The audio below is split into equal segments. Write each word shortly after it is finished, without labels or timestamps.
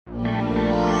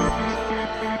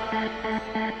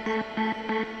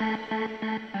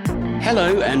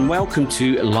Hello and welcome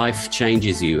to Life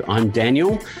Changes You. I'm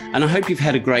Daniel and I hope you've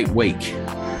had a great week.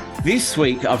 This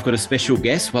week I've got a special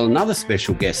guest, another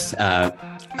special guest.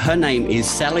 Her name is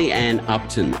Sally Ann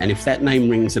Upton, and if that name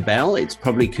rings a bell, it's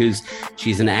probably because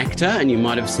she's an actor and you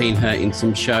might have seen her in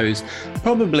some shows,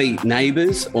 probably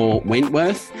Neighbours or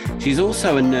Wentworth. She's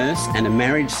also a nurse and a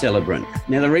marriage celebrant.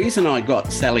 Now, the reason I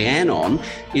got Sally Ann on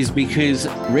is because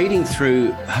reading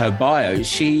through her bio,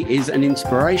 she is an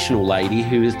inspirational lady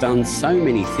who has done so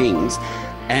many things.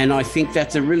 And I think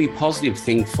that's a really positive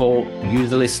thing for you,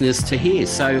 the listeners, to hear.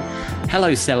 So,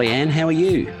 hello, Sally Ann, how are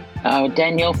you? Oh,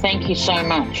 Daniel, thank you so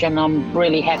much. And I'm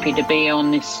really happy to be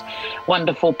on this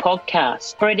wonderful podcast.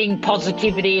 Spreading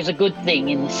positivity is a good thing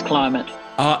in this climate.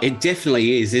 Oh, it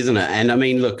definitely is, isn't it? And I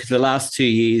mean, look, the last 2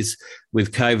 years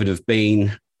with COVID have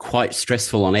been quite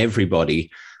stressful on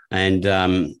everybody. And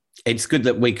it's good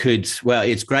that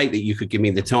it's great that you could give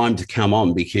me the time to come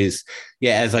on because,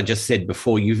 yeah, as I just said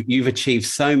before, you've achieved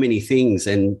so many things.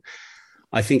 And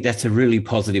I think that's a really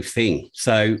positive thing.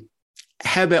 So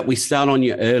how about we start on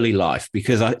your early life?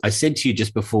 Because I said to you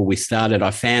just before we started, I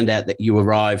found out that you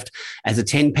arrived as a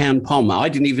 10-pound pom. I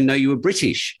didn't even know you were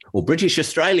British or British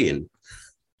Australian.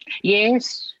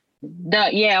 Yes.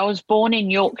 I was born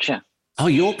in Yorkshire. Oh,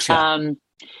 Yorkshire.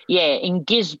 In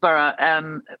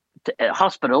Gisborough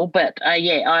Hospital. But,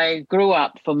 I grew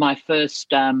up for my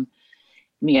first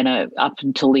up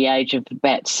until the age of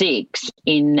about 6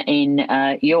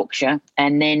 in Yorkshire.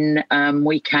 And then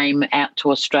we came out to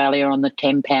Australia on the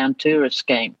 10-pound tourist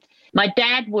scheme. My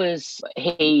dad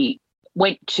he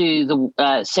went to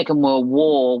the Second World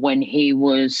War when he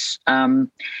was,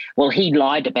 he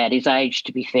lied about his age,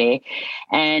 to be fair.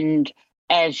 And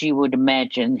as you would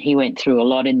imagine, he went through a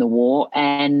lot in the war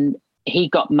and he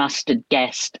got mustard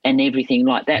gassed and everything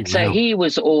like that. Wow. So he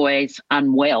was always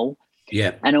unwell.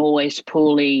 Yeah, and always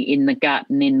poorly in the gut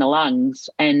and in the lungs.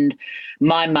 And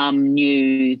my mum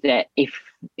knew that if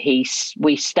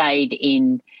we stayed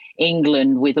in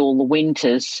England with all the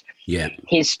winters,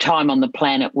 his time on the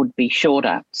planet would be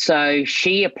shorter. So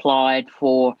she applied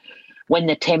for when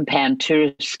the 10-pound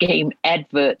tourist scheme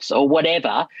adverts or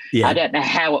whatever. Yeah. I don't know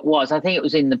how it was. I think it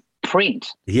was in the print.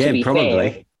 Yeah, probably.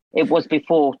 Fair. It was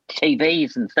before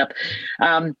TVs and stuff.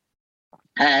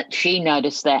 She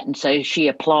noticed that, and so she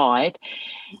applied,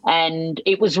 and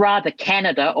it was rather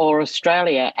Canada or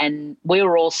Australia, and we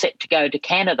were all set to go to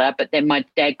Canada, but then my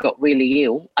dad got really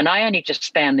ill, and I only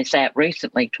just found this out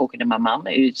recently talking to my mum,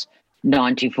 who's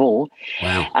 94.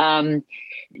 Wow.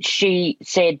 She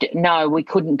said, no, we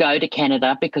couldn't go to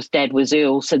Canada because Dad was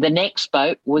ill, so the next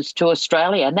boat was to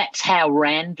Australia, and that's how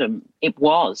random it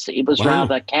was. It was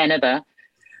rather Canada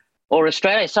or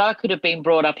Australia, so I could have been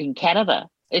brought up in Canada.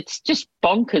 It's just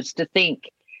bonkers to think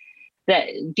that,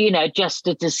 just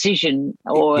a decision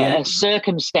or a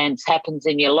circumstance happens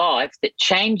in your life that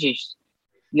changes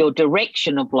your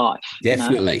direction of life.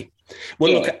 Definitely.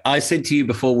 Well, look, I said to you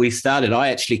before we started, I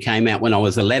actually came out when I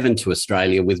was 11 to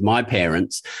Australia with my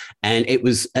parents, and it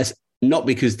was not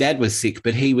because Dad was sick,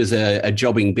 but he was a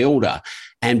jobbing builder.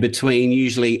 And between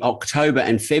usually October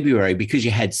and February, because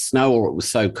you had snow or it was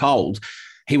so cold,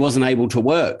 he wasn't able to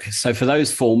work. So for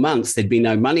those 4 months, there'd be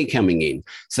no money coming in.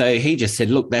 So he just said,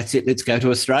 look, that's it. Let's go to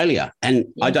Australia. And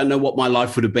I don't know what my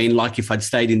life would have been like if I'd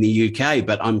stayed in the UK,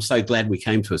 but I'm so glad we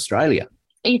came to Australia.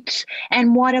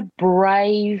 And what a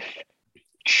brave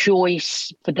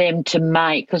choice for them to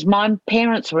make, because my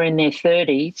parents were in their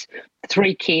 30s,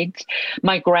 3 kids.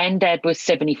 My granddad was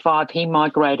 75. He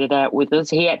migrated out with us.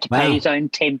 He had to pay his own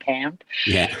 £10.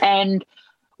 Yeah. And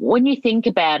when you think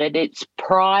about it, it's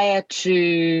prior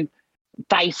to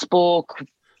Facebook,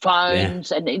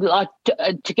 phones, and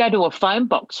to go to a phone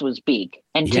box was big,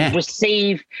 and to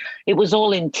receive, it was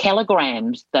all in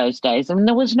telegrams those days. And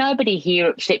there was nobody here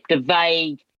except a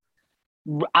vague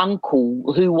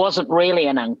uncle who wasn't really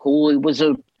an uncle, who was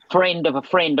a friend of a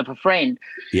friend of a friend.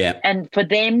 Yeah. And for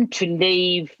them to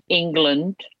leave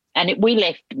England, and we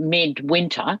left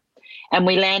mid-winter, and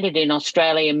we landed in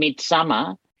Australia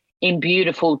midsummer, in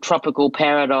beautiful tropical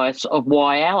paradise of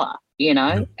Whyalla,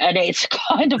 and it's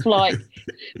kind of like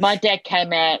my dad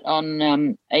came out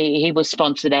on, he was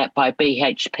sponsored out by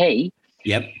BHP.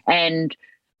 Yep. And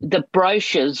the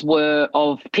brochures were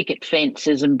of picket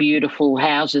fences and beautiful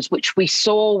houses, which we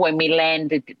saw when we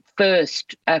landed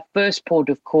first. Our first port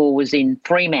of call was in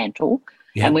Fremantle,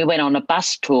 and we went on a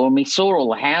bus tour and we saw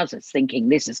all the houses thinking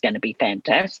this is going to be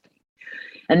fantastic.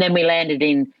 And then we landed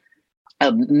in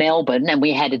Melbourne, and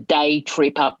we had a day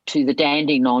trip up to the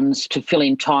Dandenongs to fill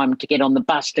in time to get on the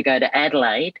bus to go to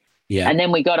Adelaide. Yeah. And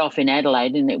then we got off in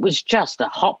Adelaide, and it was just a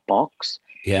hot box.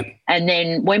 Yeah. And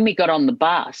then when we got on the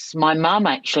bus, my mum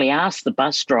actually asked the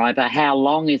bus driver, how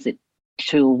long is it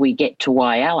till we get to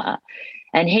Whyalla?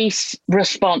 And his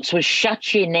response was,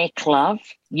 shut your neck, love.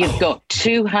 You've got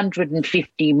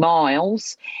 250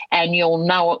 miles and you'll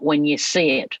know it when you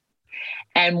see it.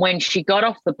 And when she got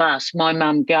off the bus, my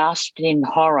mum gasped in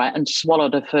horror and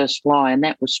swallowed her first fly, and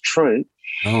that was true.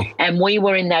 Oh. And we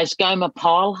were in those Goma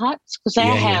pile huts because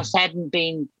our house hadn't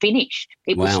been finished.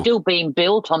 It was still being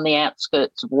built on the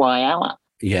outskirts of Whyalla.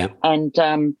 Yeah. And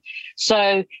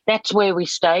so that's where we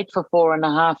stayed for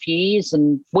 4.5 years,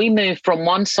 and we moved from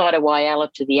one side of Whyalla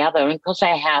to the other, and because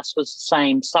our house was the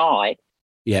same side,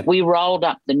 we rolled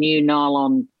up the new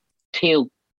nylon teal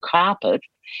carpet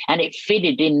and it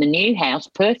fitted in the new house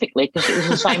perfectly because it was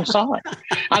the same side.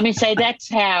 I mean, so that's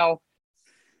how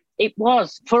it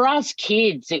was. For us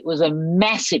kids, it was a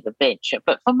massive adventure,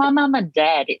 but for my mum and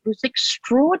dad, it was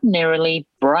extraordinarily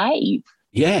brave.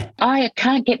 Yeah. I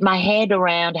can't get my head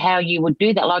around how you would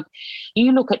do that. Like,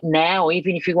 you look at now,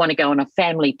 even if you want to go on a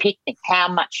family picnic, how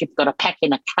much you've got to pack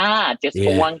in a car just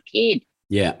for one kid.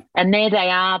 Yeah. And there they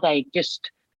are. They just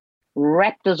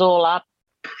wrapped us all up,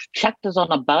 chucked us on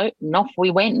a boat, and off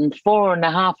we went. And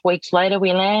 4.5 weeks later,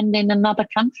 we land in another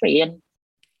country, and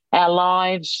our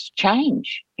lives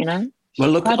change, you know. Well,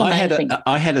 look,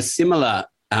 I had a similar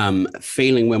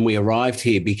feeling when we arrived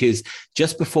here, because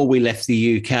just before we left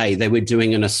the UK, they were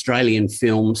doing an Australian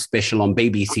film special on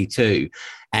BBC Two.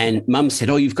 And Mum said,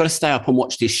 oh, you've got to stay up and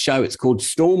watch this show. It's called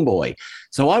Storm Boy.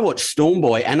 So I watched Storm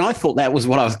Boy, and I thought that was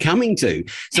what I was coming to.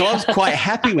 So I was quite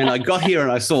happy when I got here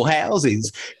and I saw houses,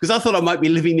 because I thought I might be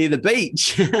living near the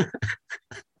beach.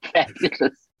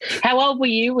 Fabulous. How old were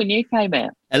you when you came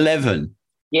out? 11.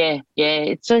 Yeah.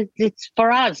 It's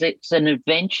for us, it's an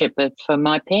adventure, but for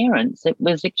my parents, it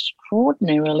was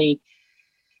extraordinarily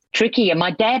tricky. And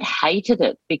my dad hated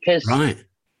it because,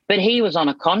 but he was on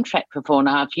a contract for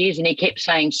 4.5 years, and he kept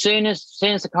saying, soon as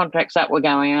the contract's up, we're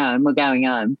going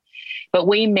home. But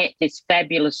we met this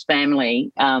fabulous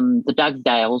family, the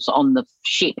Dugdales, on the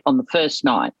ship on the first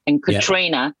night, and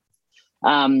Katrina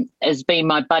has been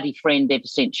my buddy friend ever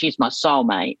since. She's my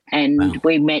soulmate, and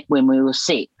we met when we were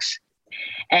 6.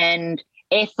 And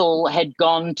Ethel had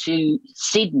gone to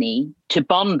Sydney to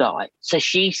Bondi. So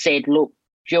she said, look,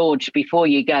 George, before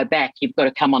you go back, you've got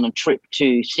to come on a trip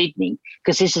to Sydney,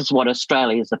 because this is what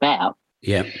Australia's about.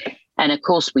 Yeah. And, of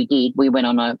course, we did. We went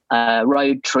on a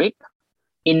road trip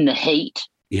in the heat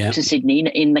to Sydney,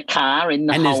 in the car, in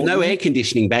the And there's no air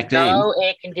conditioning back then. No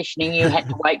air conditioning. You had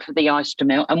to wait for the ice to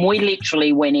melt. And we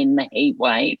literally went in the heat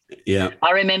wave. Yeah.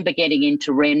 I remember getting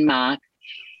into Renmark,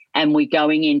 and we're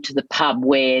going into the pub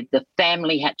where the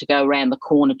family had to go around the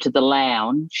corner to the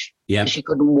lounge. Yeah. She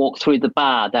couldn't walk through the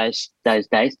bar those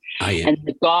days. Oh, yeah. And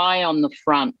the guy on the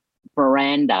front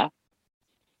veranda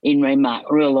in Renmark,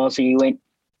 real Aussie, he went,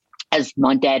 as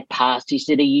my dad passed, he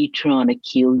said, are you trying to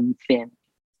kill your family?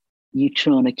 You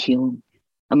trying to kill them?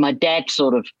 And my dad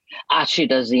sort of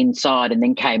ushered us inside and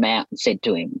then came out and said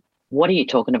to him, what are you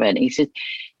talking about? And he said,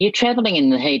 you're travelling in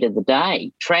the heat of the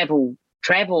day. Travel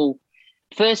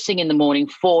first thing in the morning,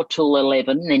 4 till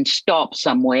 11, then stop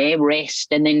somewhere, rest,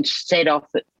 and then set off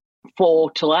at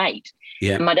 4 till 8.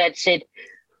 Yeah. And my dad said,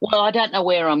 well, I don't know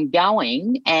where I'm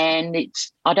going, and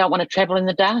I don't want to travel in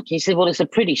the dark. He said, well, it's a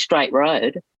pretty straight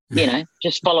road,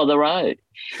 just follow the road.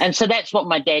 And so that's what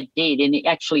my dad did, and it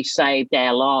actually saved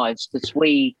our lives, because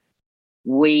we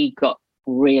got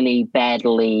really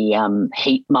badly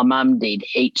my mum did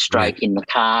heat stroke in the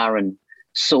car and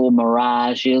saw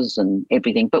mirages and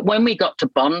everything. But when we got to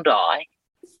Bondi,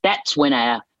 that's when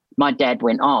my dad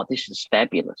went, oh, this is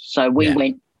fabulous. So we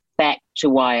went back to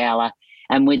Whyalla,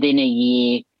 and within a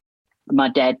year, my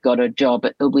dad got a job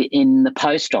in the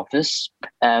post office,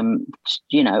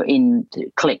 in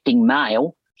collecting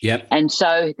mail. Yep. And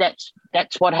so that's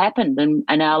what happened,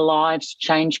 and our lives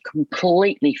changed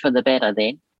completely for the better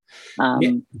then.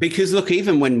 Because, look,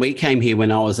 even when we came here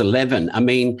when I was 11, I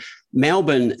mean,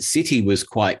 Melbourne City was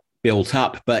quite built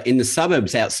up, but in the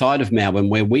suburbs outside of Melbourne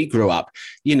where we grew up,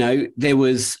 you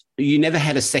never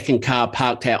had a second car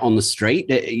parked out on the street.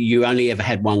 You only ever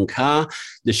had one car.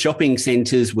 The shopping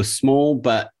centres were small,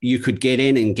 but you could get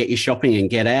in and get your shopping and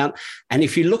get out. And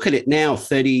if you look at it now,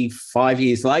 35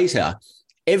 years later,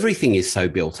 everything is so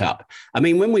built up. I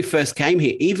mean, when we first came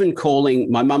here, even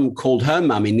my mum called her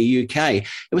mum in the UK, it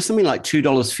was something like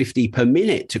 $2.50 per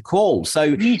minute to call.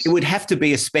 So It would have to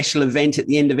be a special event at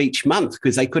the end of each month,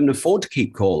 because they couldn't afford to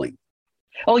keep calling.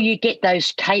 Oh, you get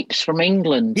those tapes from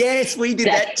England. Yes, we did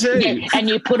that too. Yeah, and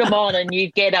you put them on and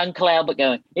you get Uncle Albert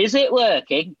going, is it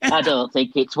working? I don't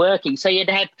think it's working. So you'd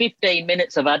have 15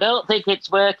 minutes of, I don't think it's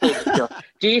working.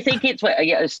 Do you think it's working?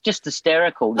 Yeah, it's just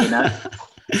hysterical, you know.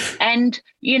 And,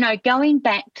 you know, going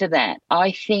back to that,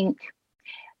 I think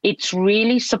it's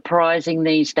really surprising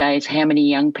these days how many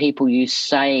young people you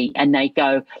say and they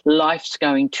go, life's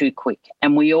going too quick.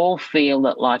 And we all feel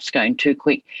that life's going too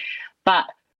quick. But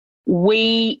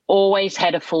we always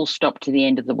had a full stop to the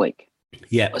end of the week.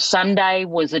 Yeah. Sunday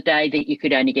was a day that you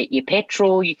could only get your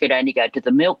petrol, you could only go to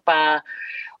the milk bar.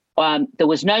 There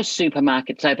was no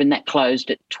supermarkets open, that closed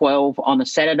at 12 on a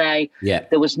Saturday. Yeah.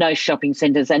 There was no shopping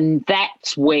centres, and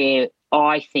that's where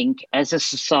I think as a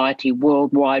society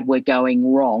worldwide we're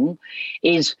going wrong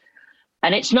is,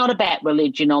 and it's not about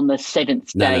religion on the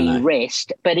seventh day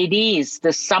rest, but it is,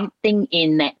 there's something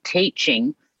in that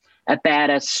teaching about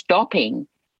us stopping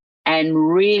and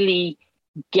really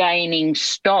gaining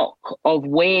stock of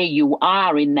where you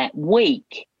are in that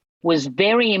week was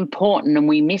very important, and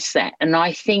we miss that. And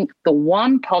I think the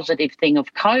one positive thing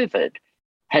of COVID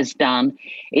has done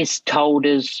is told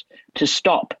us to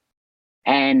stop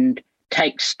and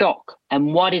take stock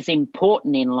and what is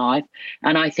important in life.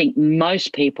 And I think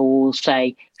most people will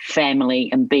say family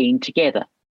and being together.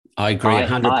 I agree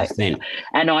 100%.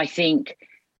 And I think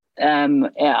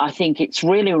it's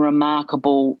really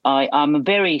remarkable. I'm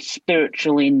very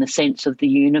spiritual in the sense of the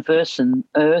universe and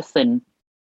earth and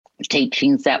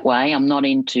teachings that way. I'm not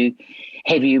into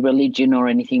heavy religion or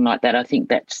anything like that. I think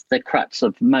that's the crux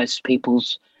of most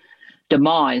people's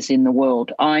demise in the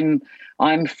world. I'm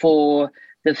for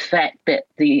the fact that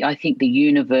I think the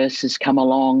universe has come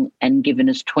along and given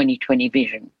us 2020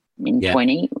 vision in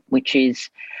 20, which is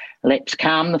let's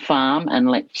calm the farm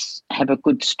and let's have a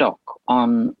good stock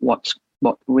on what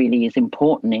really is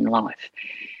important in life.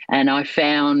 And I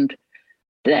found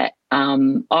that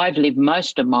I've lived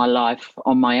most of my life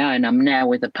on my own. I'm now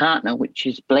with a partner, which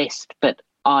is blessed, but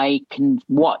I can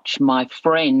watch my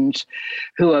friends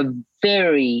who are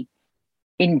very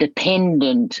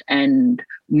independent and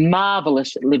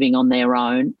marvellous at living on their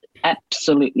own,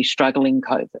 absolutely struggling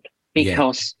COVID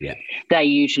because they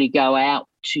usually go out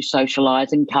to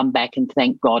socialise and come back and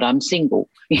thank God I'm single,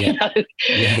 you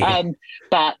know.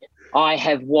 But I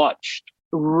have watched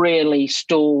really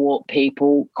stalwart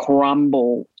people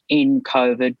crumble in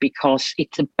COVID because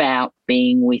it's about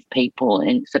being with people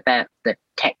and it's about the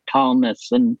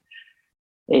tactileness, and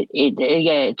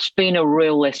it's been a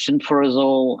real lesson for us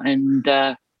all. And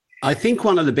I think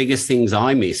one of the biggest things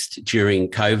I missed during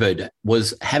COVID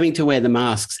was having to wear the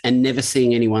masks and never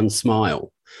seeing anyone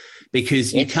smile.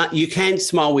 Because you can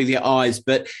smile with your eyes,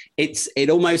 but it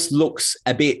almost looks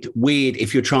a bit weird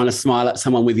if you're trying to smile at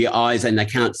someone with your eyes and they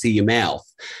can't see your mouth.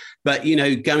 But, you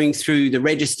know, going through the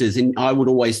registers, and I would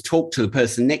always talk to the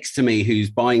person next to me who's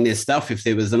buying their stuff. If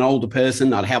there was an older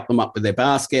person, I'd help them up with their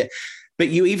basket. But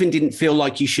you even didn't feel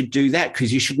like you should do that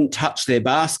because you shouldn't touch their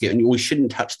basket and we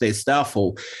shouldn't touch their stuff,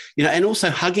 or, you know, and also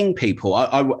hugging people.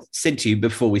 I said to you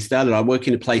before we started, I work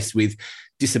in a place with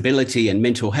disability and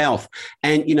mental health.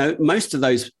 And, you know, most of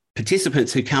those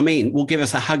participants who come in will give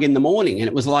us a hug in the morning. And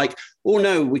it was like, oh,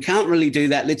 no, we can't really do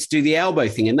that. Let's do the elbow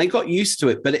thing. And they got used to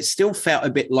it, but it still felt a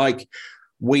bit like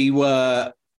we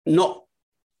were not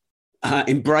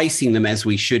embracing them as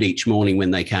we should each morning when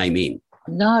they came in.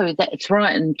 No, that's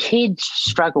right. And kids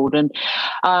struggled. And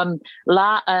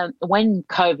when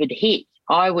COVID hit,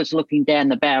 I was looking down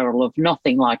the barrel of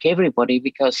nothing like everybody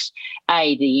because,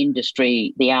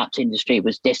 the arts industry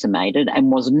was decimated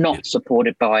and was not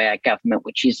supported by our government,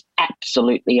 which is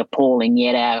absolutely appalling.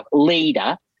 Yet our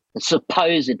leader, the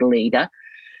supposed leader,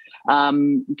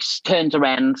 turns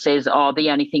around and says, the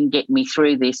only thing getting me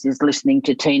through this is listening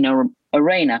to Tina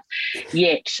Arena.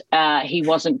 Yet he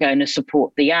wasn't going to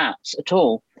support the arts at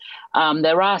all.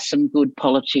 There are some good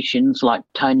politicians like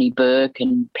Tony Burke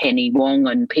and Penny Wong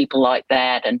and people like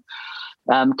that, and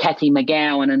Cathy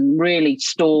McGowan, and really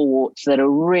stalwarts that are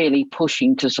really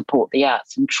pushing to support the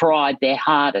arts and tried their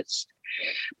hardest.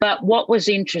 But what was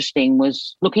interesting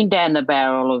was looking down the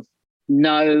barrel of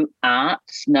no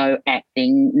arts, no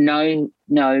acting, no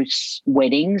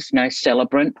weddings, no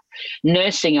celebrant.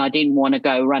 Nursing, I didn't want to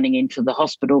go running into the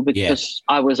hospital because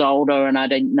I was older and I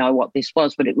didn't know what this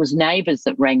was. But it was neighbours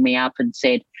that rang me up and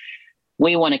said,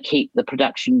 we want to keep the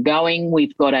production going.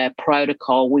 We've got our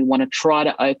protocol. We want to try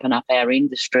to open up our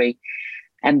industry.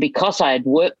 And because I had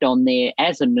worked on there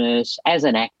as a nurse, as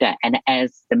an actor, and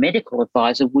as the medical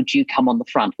advisor, would you come on the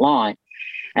front line?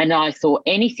 And I thought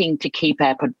anything to keep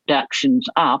our productions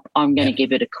up, I'm going to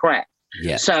give it a crack.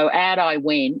 Yeah. So out I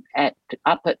went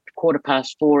up at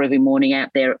 4:15 every morning, out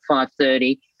there at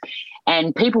 5:30.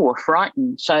 And people were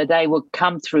frightened, so they would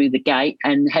come through the gate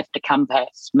and have to come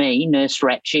past me, Nurse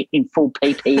Ratchet, in full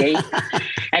PPE.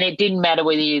 And it didn't matter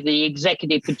whether you were the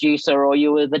executive producer or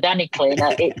you were the dunny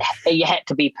cleaner, you had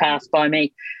to be passed by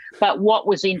me. But what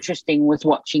was interesting was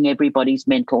watching everybody's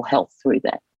mental health through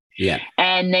that. Yeah.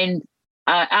 And then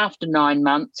after 9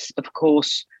 months, of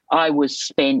course, I was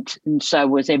spent, and so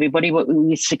was everybody.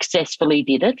 We successfully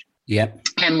did it. Yep.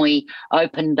 And we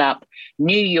opened up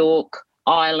New York,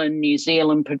 Ireland, New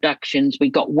Zealand productions. We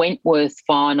got Wentworth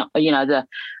final, the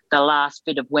last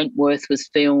bit of Wentworth was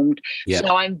filmed. Yep.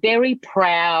 So I'm very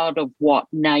proud of what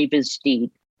Neighbours did.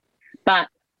 But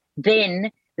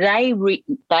then they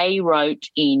wrote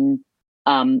in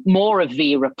more of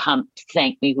Vera Punt to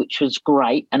thank me, which was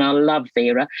great, and I love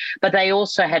Vera. But they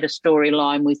also had a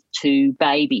storyline with 2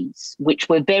 babies, which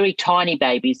were very tiny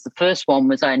babies. The first one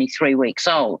was only 3 weeks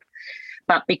old.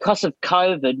 But because of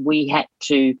COVID, we had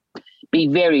to be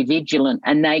very vigilant,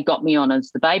 and they got me on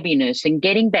as the baby nurse. And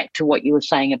getting back to what you were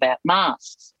saying about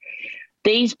masks,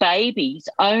 these babies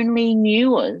only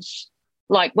knew us,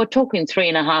 like we're talking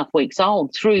 3.5 weeks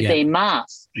old, through their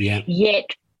masks. Yeah.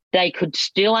 Yet they could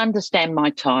still understand my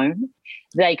tone.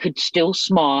 They could still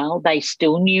smile. They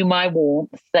still knew my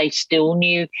warmth. They still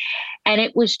knew. And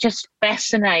it was just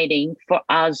fascinating for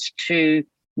us to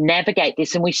navigate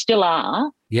this, and we still are.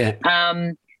 Yeah.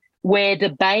 Where the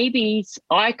babies,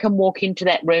 I can walk into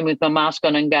that room with my mask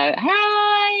on and go,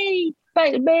 "Hi,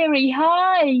 Mary,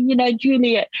 hi,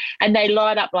 Juliet," and they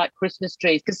light up like Christmas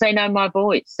trees because they know my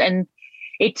voice, and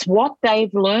it's what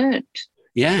they've learnt.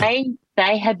 Yeah,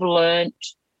 they have learnt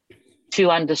to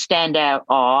understand our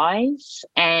eyes,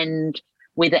 and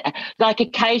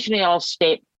occasionally I'll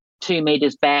step 2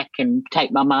 meters back and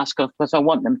take my mask off because I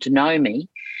want them to know me.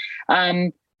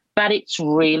 But it's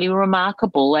really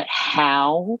remarkable at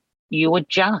how you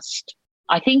adjust.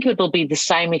 I think it'll be the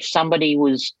same if somebody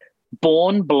was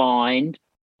born blind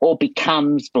or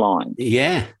becomes blind.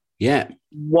 Yeah, yeah.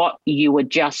 What you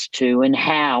adjust to and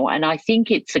how. And I think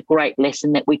it's a great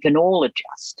lesson that we can all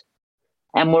adjust.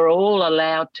 And we're all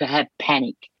allowed to have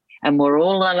panic, and we're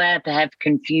all allowed to have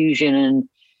confusion and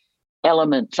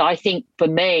elements. I think for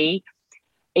me,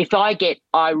 if I get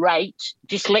irate,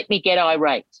 just let me get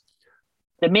irate.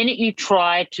 The minute you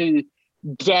try to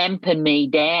dampen me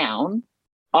down,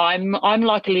 I'm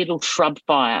like a little shrub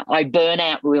fire. I burn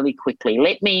out really quickly.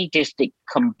 Let me just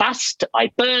combust.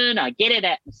 I burn. I get it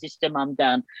out the system. I'm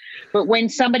done. But when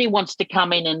somebody wants to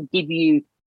come in and give you,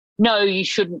 no, you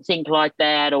shouldn't think like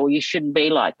that, or you shouldn't be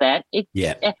like that, it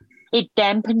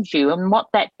dampens you. And what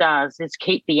that does is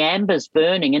keep the embers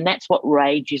burning, and that's what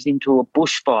rages into a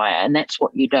bushfire, and that's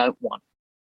what you don't want.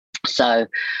 So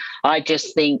I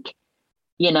just think,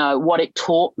 what it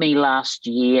taught me last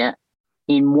year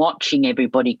in watching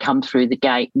everybody come through the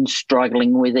gate and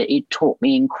struggling with it, it taught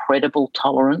me incredible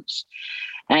tolerance,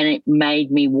 and it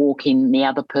made me walk in the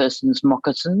other person's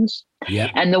moccasins. Yeah.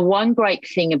 And the one great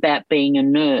thing about being a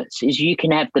nurse is you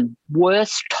can have the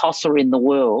worst tosser in the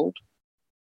world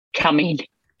come in.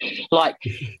 Like,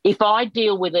 if I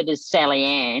deal with it as Sally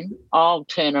Ann, I'll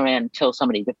turn around and tell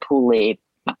somebody to pull their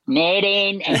net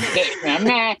in and get around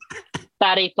that.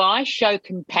 But if I show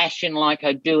compassion like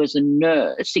I do as a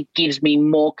nurse, it gives me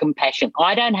more compassion.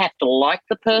 I don't have to like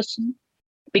the person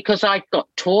because I got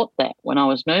taught that when I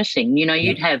was nursing.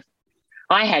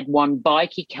 I had one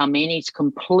bikie come in, he's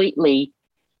completely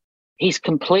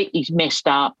messed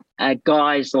up a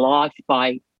guy's life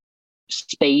by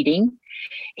speeding.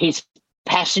 His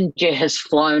passenger has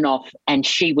flown off and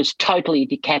she was totally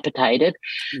decapitated.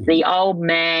 Mm-hmm. The old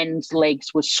man's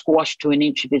legs were squashed to an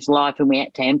inch of his life and we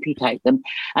had to amputate them.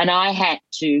 And I had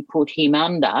to put him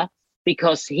under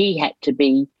because he had to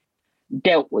be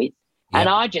dealt with. Yeah. And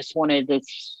I just wanted to,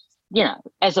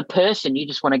 as a person, you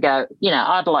just want to go,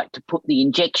 I'd like to put the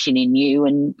injection in you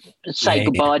and say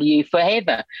goodbye to you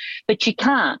forever. But you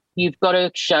can't. You've got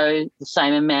to show the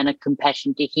same amount of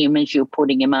compassion to him as you're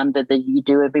putting him under that you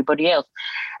do everybody else.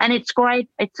 And it's great.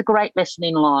 It's a great lesson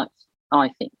in life, I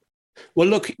think. Well,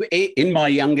 look, in my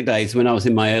younger days, when I was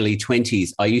in my early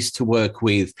 20s, I used to work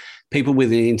with people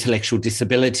with an intellectual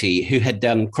disability who had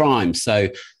done crimes. So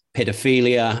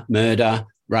pedophilia, murder,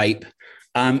 rape.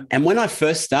 And when I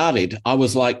first started, I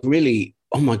was like, really,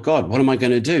 oh my God, what am I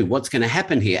going to do? What's going to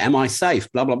happen here? Am I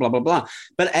safe? Blah, blah, blah, blah, blah.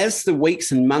 But as the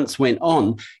weeks and months went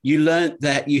on, you learned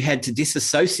that you had to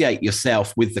disassociate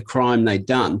yourself with the crime they'd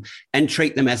done and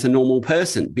treat them as a normal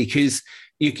person because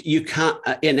you can't,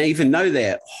 and even though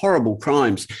they're horrible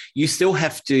crimes, you still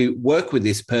have to work with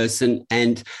this person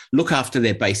and look after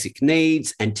their basic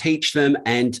needs and teach them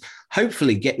and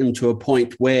hopefully get them to a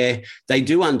point where they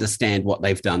do understand what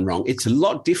they've done wrong. It's a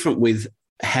lot different with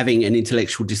having an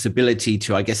intellectual disability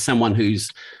to, I guess, someone who's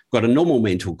got a normal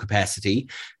mental capacity.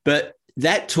 But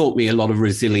that taught me a lot of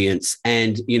resilience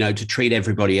and, to treat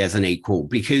everybody as an equal,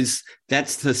 because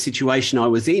that's the situation I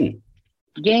was in.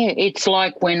 Yeah, it's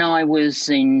like when I was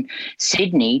in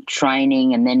Sydney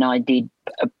training, and then I did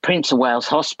Prince of Wales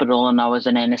Hospital and I was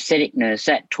an anaesthetic nurse.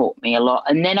 That taught me a lot.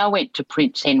 And then I went to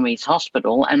Prince Henry's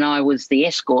Hospital and I was the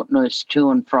escort nurse to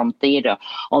and from theatre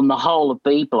on the whole of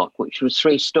B Block, which was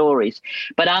 3 stories.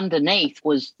 But underneath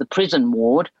was the prison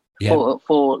ward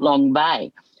for Long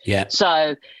Bay. Yeah.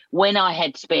 So when I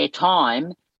had spare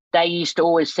time, they used to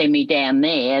always send me down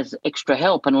there as extra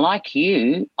help. And like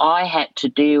you, I had to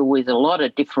deal with a lot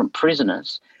of different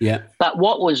prisoners. Yeah. But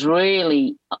what was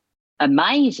really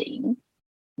amazing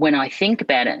when I think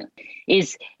about it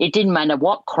is it didn't matter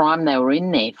what crime they were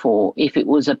in there for. If it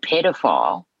was a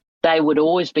pedophile, they would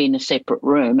always be in a separate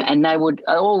room and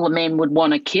all the men would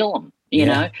want to kill them, you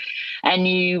know, and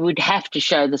you would have to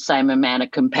show the same amount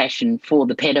of compassion for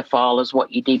the pedophile as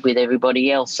what you did with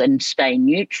everybody else and stay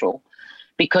neutral,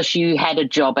 because you had a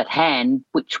job at hand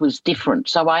which was different.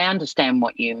 So I understand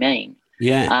what you mean.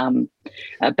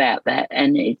 About that.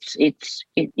 And it's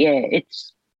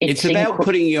about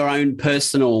putting your own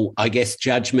personal, I guess,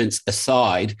 judgments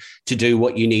aside to do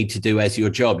what you need to do as your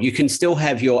job. You can still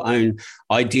have your own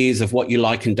ideas of what you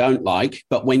like and don't like,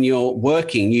 but when you're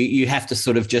working, you have to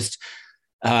sort of just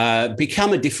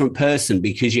become a different person,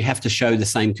 because you have to show the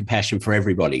same compassion for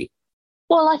everybody.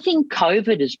 Well, I think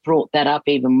COVID has brought that up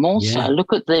even more so.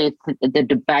 Look at the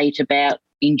debate about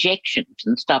injections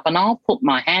and stuff, and I'll put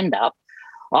my hand up.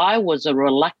 I was a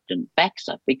reluctant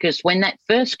vaxxer because when that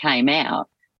first came out,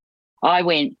 I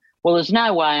went, well, there's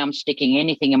no way I'm sticking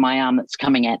anything in my arm that's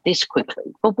coming out this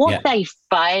quickly. But what they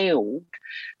failed,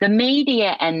 the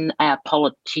media and our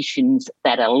politicians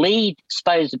that are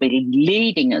supposedly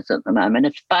leading us at the moment,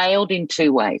 have failed in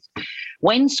 2 ways.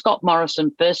 When Scott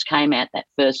Morrison first came out that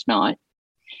first night,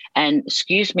 and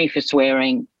excuse me for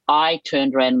swearing, I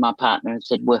turned around to my partner and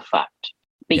said, we're fucked.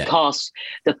 Because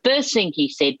the first thing he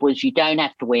said was, you don't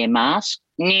have to wear masks.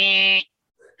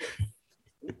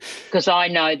 Because I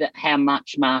know that how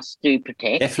much masks do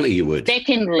protect. Definitely you would.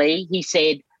 Secondly, he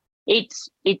said, it's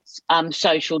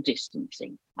social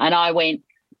distancing. And I went,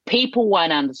 people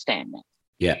won't understand that.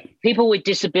 Yeah. People with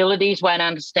disabilities won't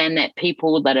understand that.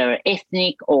 People that are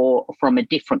ethnic or from a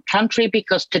different country,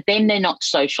 because to them they're not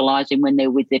socialising when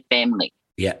they're with their family.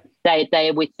 Yeah. They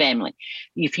are with family.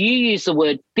 If you use the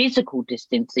word physical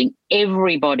distancing,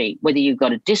 everybody, whether you've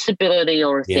got a disability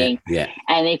or a thing,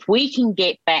 and if we can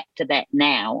get back to that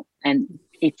now, and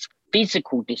it's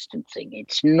physical distancing,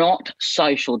 it's not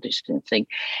social distancing.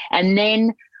 And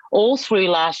then all through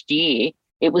last year,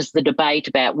 it was the debate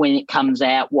about when it comes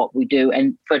out, what we do.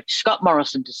 And for Scott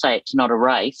Morrison to say it's not a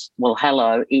race, well,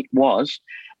 hello, it was.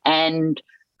 And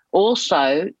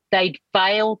also they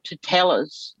failed to tell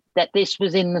us that this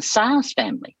was in the SARS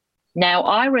family. Now,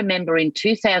 I remember in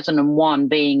 2001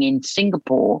 being in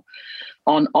Singapore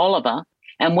on Oliver,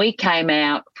 and we came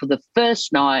out for the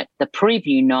first night, the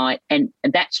preview night, and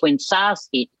that's when SARS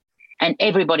hit, and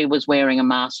everybody was wearing a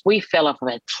mask. We fell off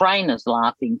our trainers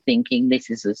laughing, thinking this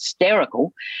is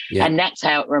hysterical, and that's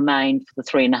how it remained for the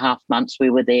 3.5 months we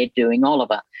were there doing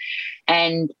Oliver.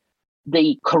 And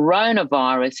the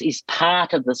coronavirus is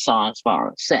part of the SARS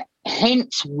virus,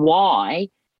 hence why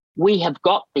we have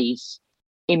got these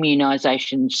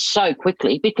immunisations so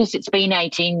quickly, because it's been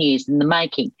 18 years in the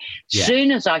making. Soon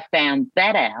as I found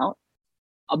that out,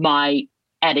 my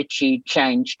attitude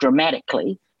changed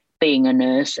dramatically, being a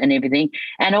nurse and everything.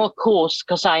 And, of course,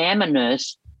 because I am a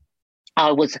nurse,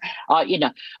 the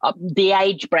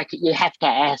age bracket, you have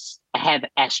to have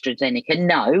AstraZeneca.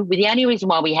 No, the only reason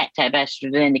why we had to have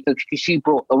AstraZeneca is because you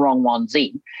brought the wrong ones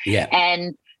in. Yeah.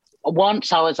 And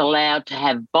once I was allowed to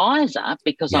have Pfizer,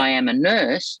 because I am a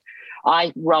nurse,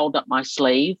 I rolled up my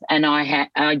sleeve and I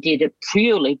did it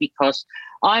purely because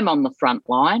I'm on the front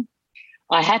line.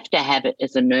 I have to have it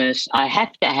as a nurse. I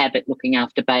have to have it looking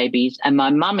after babies. And my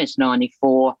mum is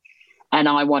 94 and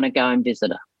I want to go and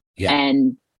visit her. Yeah.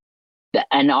 And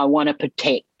I want to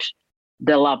protect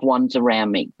the loved ones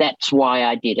around me. That's why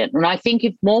I did it. And I think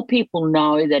if more people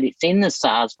know that it's in the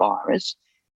SARS virus,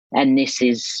 and this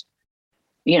is,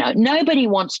 nobody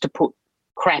wants to put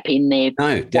crap in there.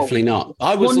 No, definitely not.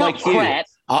 I was like not crap.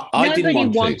 you. I didn't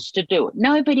want to. Nobody wants to do it.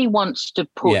 Nobody wants to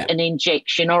put an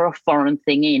injection or a foreign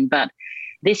thing in, but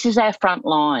this is our front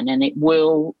line, and it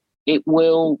will It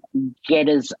will get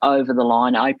us over the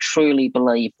line. I truly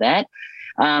believe that.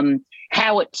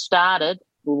 How it started,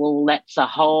 well, that's a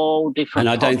whole different And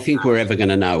I don't podcast. think we're ever going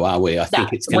to know, are we? I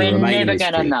think it's going to remain a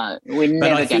mystery. We're never going to know. We're But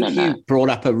never I going to think know. you brought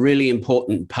up a really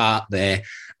important part there,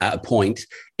 point,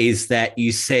 is that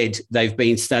you said they've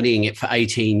been studying it for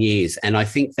 18 years. And I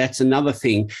think that's another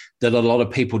thing that a lot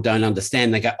of people don't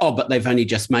understand. They go, oh, but they've only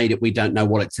just made it. We don't know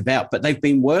what it's about. But they've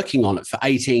been working on it for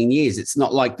 18 years. It's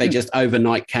not like they just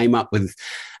overnight came up with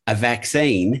a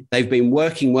vaccine. They've been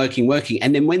working.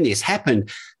 And then when this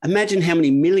happened, imagine how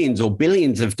many millions or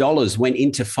billions of dollars went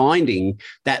into finding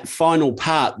that final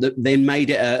part that then made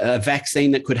it a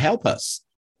vaccine that could help us.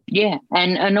 Yeah.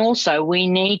 And also we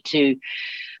need to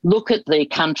look at the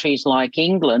countries like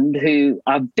England who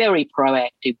are very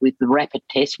proactive with the rapid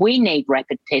tests. We need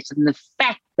rapid tests. And the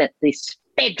fact that this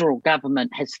federal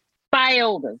government has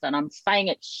failed us, and I'm saying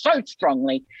it so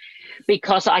strongly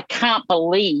because I can't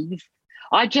believe,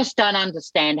 I just don't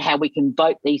understand how we can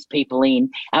vote these people in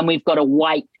and we've got to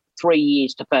wait 3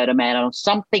 years to vote them out on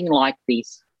something like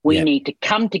this. We need to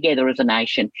come together as a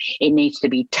nation. It needs to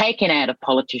be taken out of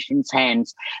politicians'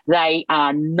 hands. They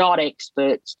are not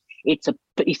experts.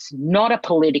 It's not a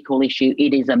political issue.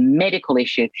 It is a medical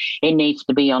issue. It needs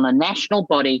to be on a national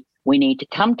body. We need to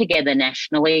come together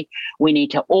nationally. We need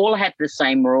to all have the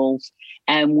same rules,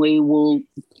 and we will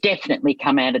definitely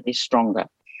come out of this stronger.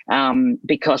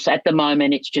 Because at the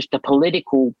moment it's just a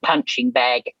political punching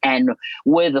bag and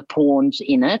we're the pawns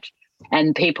in it,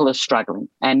 and people are struggling,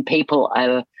 and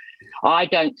I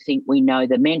don't think we know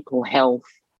the mental health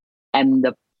and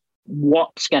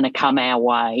what's going to come our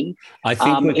way. I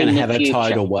think we're going to have a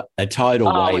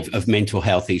tidal wave yes. of mental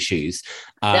health issues.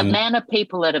 The amount of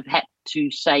people that have had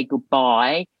to say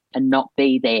goodbye and not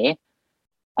be there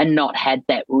and not had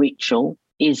that ritual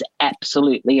is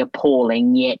absolutely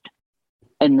appalling. Yet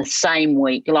in the same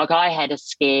week, like I had a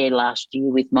scare last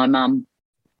year with my mum,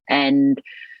 and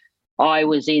I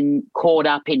was caught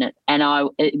up in it. And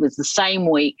it was the same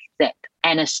week that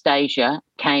Anastasia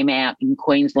came out in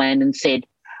Queensland and said,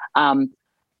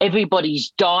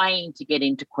 everybody's dying to get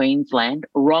into Queensland.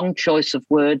 Wrong choice of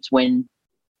words when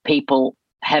people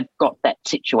have got that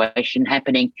situation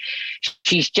happening.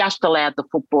 She's just allowed the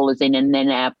footballers in, and then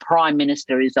our Prime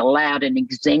Minister is allowed an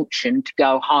exemption to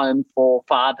go home for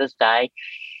Father's Day.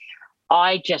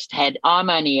 I'm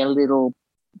only a little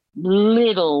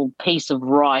piece of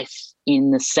rice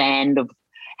in the sand of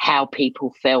how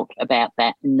people felt about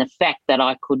that, and the fact that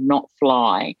I could not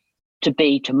fly to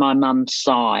be to my mum's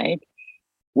side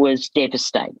was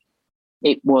devastating.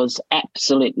 It was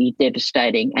absolutely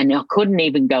devastating. And I couldn't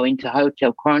even go into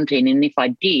hotel quarantine. And if I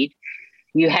did,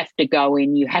 you have to go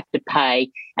in, you have to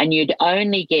pay, and you'd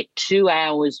only get 2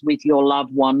 hours with your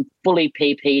loved one fully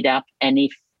PP'd up. And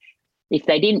if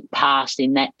they didn't pass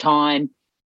in that time,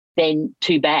 then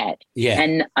too bad. Yeah.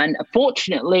 And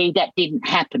unfortunately, that didn't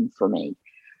happen for me.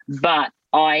 But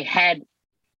I had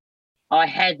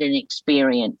an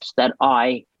experience that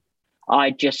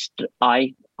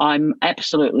I'm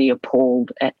absolutely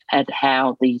appalled at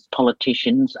how these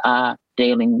politicians are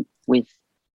dealing with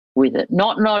it.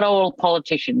 Not all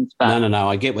politicians, but no.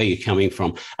 I get where you're coming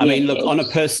from. I mean, look, on a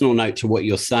personal note to what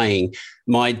you're saying,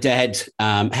 my dad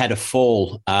had a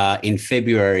fall in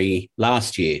February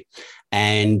last year,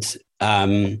 and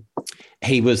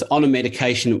he was on a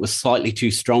medication that was slightly too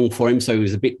strong for him, so he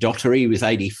was a bit dottery. He was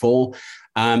 84.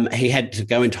 He had to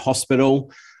go into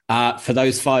hospital. For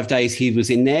those 5 days he was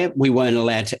in there, we weren't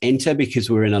allowed to enter because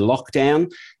we were in a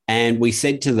lockdown. And we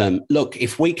said to them, look,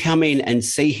 if we come in and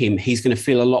see him, he's going to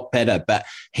feel a lot better. But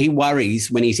he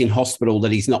worries when he's in hospital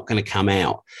that he's not going to come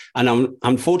out. And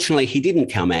unfortunately, he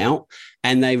didn't come out.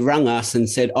 And they rung us and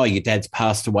said, oh, your dad's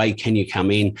passed away. Can you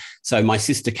come in? So my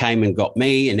sister came and got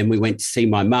me, and then we went to see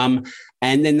my mum.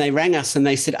 And then they rang us and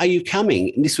they said, are you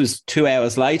coming? And this was 2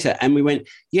 hours later. And we went,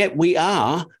 yeah, we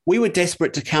are. We were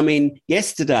desperate to come in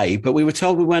yesterday, but we were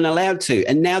told we weren't allowed to.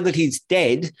 And now that he's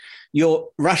dead, you're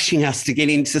rushing us to get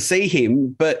in to see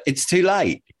him, but it's too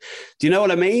late. Do you know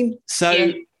what I mean?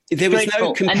 So there was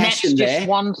no compassion there.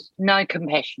 No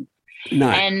compassion. No.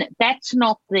 And that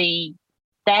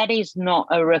is not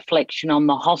a reflection on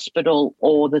the hospital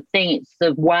or the thing. It's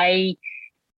the way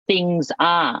things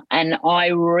are. And I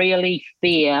really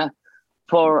fear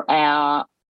for our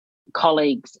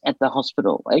colleagues at the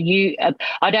hospital.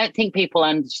 I don't think people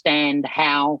understand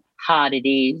how hard it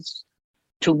is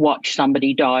to watch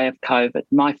somebody die of COVID.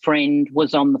 My friend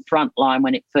was on the front line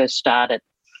when it first started,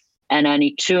 and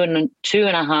only two and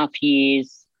a half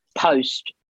years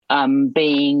post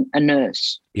being a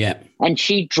nurse. Yeah. And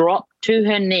she dropped to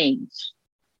her knees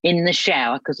in the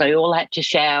shower because they all had to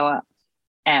shower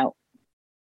out.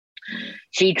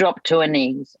 She dropped to her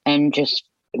knees and just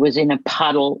was in a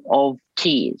puddle of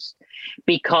tears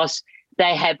because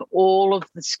they have all of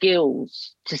the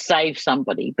skills to save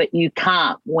somebody, but you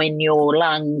can't when your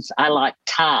lungs are like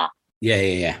tar.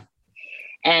 Yeah.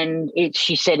 And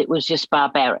she said it was just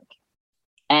barbaric.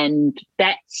 And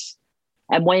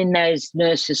when those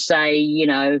nurses say, you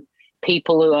know,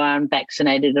 people who are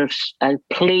unvaccinated are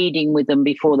pleading with them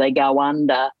before they go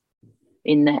under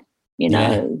in that, you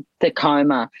know, the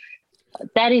coma,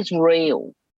 that is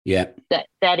real. Yeah.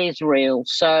 That is real.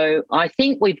 So I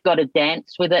think we've got to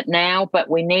dance with it now, but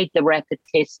we need the rapid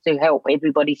tests to help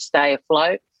everybody stay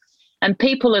afloat. And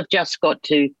people have just got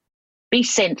to be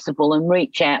sensible and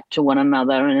reach out to one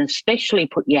another, and especially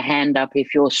put your hand up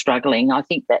if you're struggling. I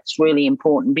think that's really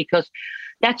important, because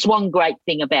that's one great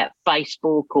thing about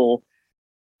Facebook or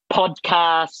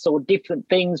podcasts or different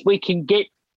things. We can get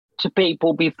to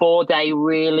people before they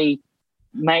really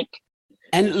make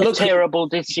a terrible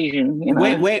decision. You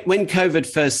know? When COVID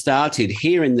first started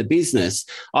here in the business,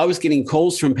 I was getting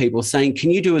calls from people saying,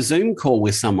 can you do a Zoom call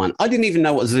with someone? I didn't even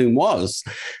know what Zoom was.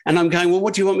 And I'm going, well,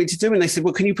 what do you want me to do? And they said,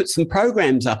 well, can you put some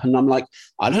programs up? And I'm like,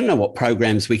 I don't know what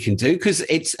programs we can do because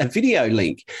it's a video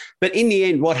link. But in the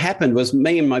end, what happened was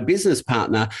me and my business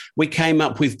partner, we came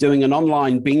up with doing an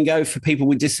online bingo for people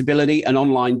with disability, an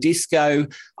online disco,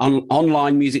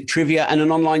 online music trivia, and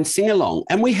an online sing-along.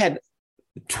 And we had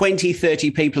 20,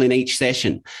 30 people in each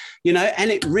session, you know, and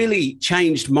it really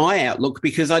changed my outlook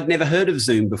because I'd never heard of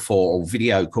Zoom before or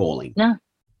video calling. No,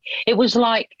 it was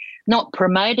like not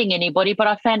promoting anybody, but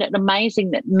I found it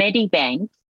amazing that Medibank,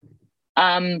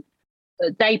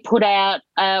 they put out,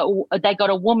 they got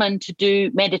a woman to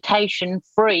do meditation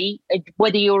free,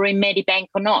 whether you were in Medibank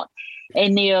or not,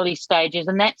 in the early stages.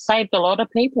 And that saved a lot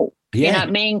of people, you know,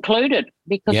 me included,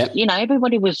 because, you know,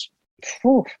 everybody was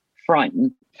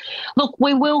frightened. Look,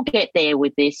 we will get there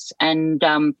with this, and,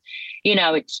 you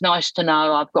know, it's nice to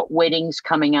know I've got weddings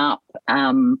coming up,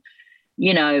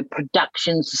 you know,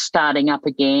 productions are starting up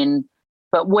again,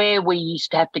 but where we used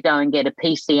to have to go and get a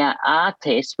PCR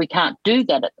test, we can't do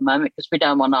that at the moment because we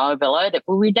don't want to overload it,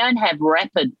 but we don't have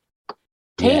rapid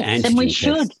tests, and we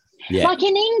should. Yeah. Like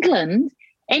in England,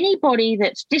 anybody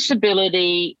that's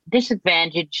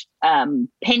disadvantaged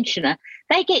pensioner,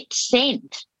 they get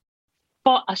sent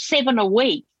for 7 a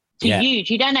week to use.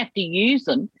 You don't have to use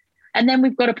them. And then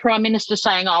we've got a Prime Minister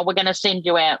saying, oh, we're going to send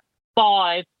you out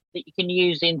 5 that you can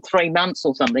use in 3 months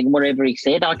or something, whatever he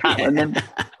said. I can't remember.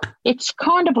 It's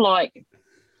kind of like,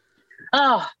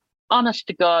 oh, honest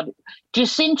to God,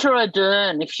 Jacinta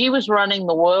Ardern, if she was running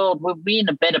the world, we'd be in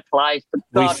a better place. But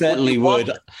God, we certainly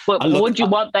would. Would you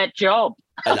want that job?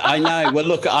 I know. Well,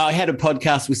 look, I had a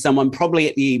podcast with someone probably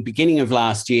at the beginning of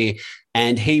last year,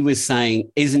 and he was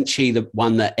saying, isn't she the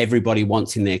one that everybody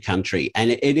wants in their country?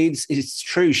 And it's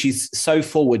true. She's so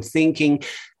forward thinking,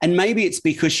 and maybe it's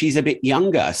because she's a bit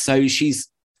younger, so she's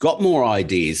got more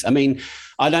ideas. I mean,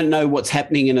 I don't know what's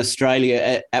happening in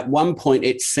Australia. At one point,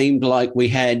 it seemed like we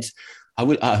had,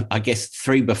 I guess,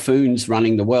 3 buffoons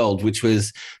running the world, which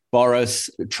was Boris,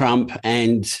 Trump,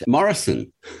 and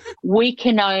Morrison. We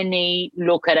can only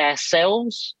look at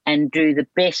ourselves and do the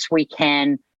best we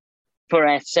can for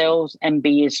ourselves and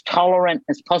be as tolerant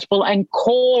as possible and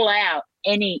call out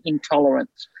any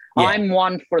intolerance. Yeah. I'm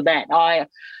one for that. I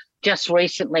just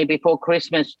recently, before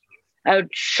Christmas, a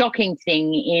shocking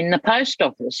thing in the post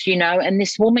office, you know, and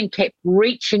this woman kept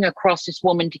reaching across, this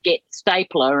woman to get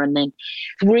stapler and then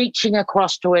reaching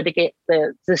across to her to get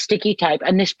the sticky tape.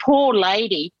 And this poor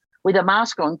lady with a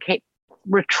mask on kept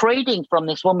retreating from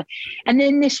this woman. And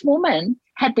then this woman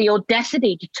had the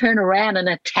audacity to turn around and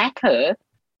attack her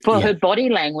for her body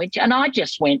language. And I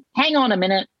just went, hang on a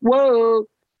minute. Whoa,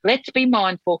 let's be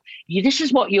mindful. This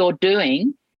is what you're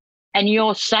doing. And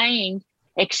you're saying,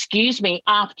 excuse me,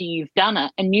 after you've done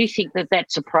it, and you think that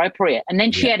that's appropriate. And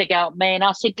then she had to go, man,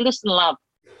 I said, listen, love,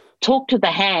 talk to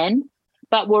the hand,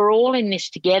 but we're all in this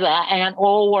together, and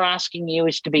all we're asking you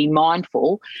is to be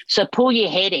mindful. So pull your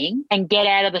head in and get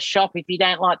out of the shop if you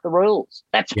don't like the rules.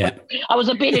 That's what, I was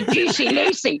a bit of Juicy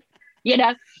Lucy, you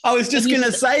know. I was just going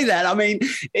to say that. I mean,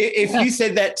 if you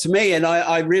said that to me and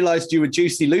I realised you were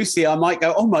Juicy Lucy, I might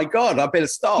go, oh, my God, I better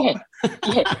stop.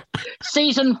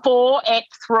 Season 4,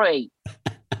 Act 3.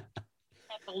 Have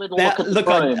a little look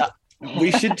at the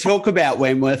we should talk about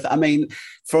Wentworth. I mean,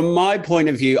 from my point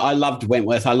of view, I loved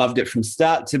Wentworth. I loved it from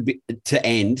start to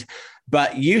end.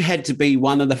 But you had to be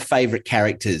one of the favourite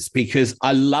characters because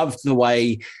I loved the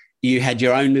way you had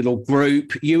your own little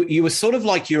group. You were sort of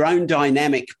like your own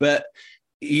dynamic, but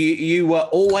you were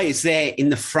always there in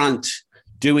the front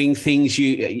doing things.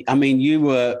 I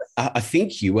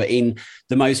think you were in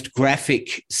the most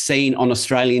graphic scene on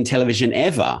Australian television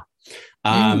ever.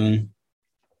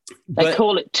 They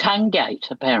call it Tonguegate,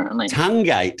 apparently.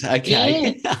 Tonguegate,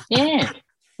 okay. Yeah.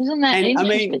 Isn't that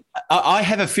interesting? I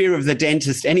have a fear of the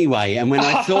dentist anyway, and when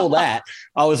I saw that,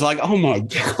 I was like, oh, my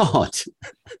God.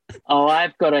 Oh,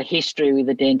 I've got a history with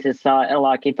the dentist.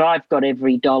 If I've got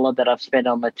every dollar that I've spent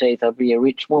on my teeth, I'd be a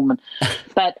rich woman.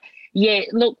 But, yeah,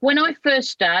 look, when I first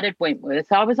started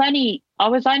Wentworth, I was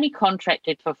only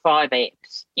contracted for 5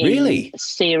 eps in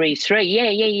Series 3.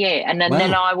 Yeah. And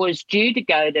then I was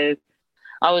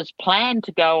I was planned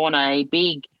to go on a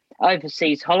big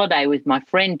overseas holiday with my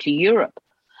friend to Europe.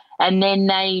 And then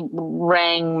they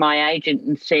rang my agent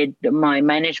and said, my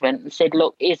management, and said,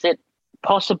 look, is it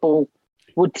possible,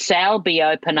 would Sal be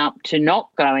open up to not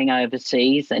going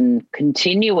overseas and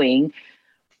continuing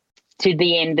to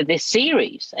the end of this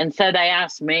series? And so they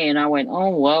asked me, and I went,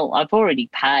 oh, well, I've already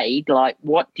paid. Like,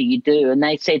 what do you do? And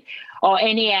they said, oh,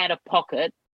 any out of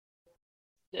pocket.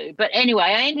 But anyway,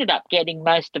 I ended up getting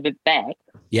most of it back.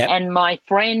 Yep. And my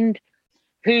friend,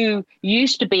 who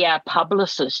used to be our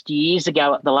publicist years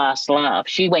ago at The Last Laugh,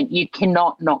 she went, you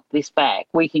cannot knock this back.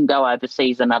 We can go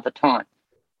overseas another time.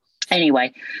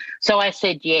 Anyway, so I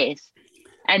said yes.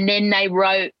 And then they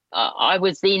wrote, I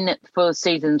was in it for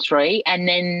season 3, and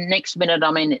then next minute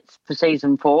I'm in it for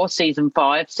season 4, season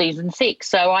 5, season 6.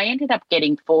 So I ended up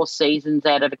getting 4 seasons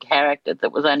out of a character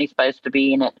that was only supposed to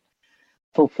be in it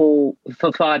for 5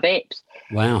 eps.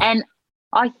 Wow. And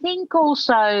I think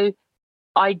also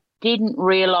I didn't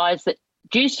realise that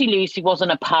Juicy Lucy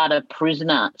wasn't a part of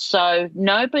Prisoner, so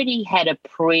nobody had a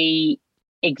pre-existing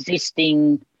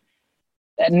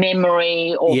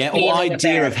memory or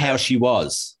idea of how she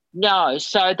was. No,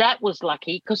 so that was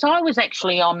lucky, because I was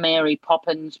actually on Mary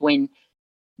Poppins when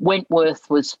Wentworth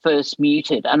was first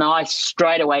muted, and I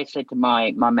straight away said to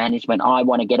my management, I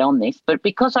want to get on this. But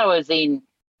because I was in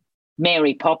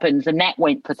Mary Poppins and that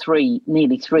went for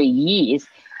nearly 3 years,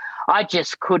 I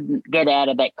just couldn't get out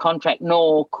of that contract,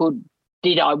 nor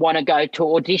did I want to go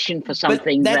to audition for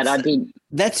something that I didn't.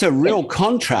 That's a real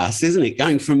contrast, isn't it?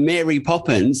 Going from Mary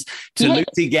Poppins to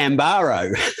Lucy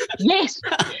Gambaro. Yes.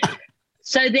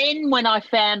 So then when I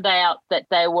found out that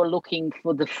they were looking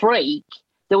for the freak,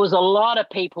 there was a lot of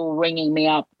people ringing me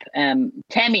up.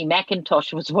 Tammy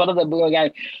McIntosh was one of them. We were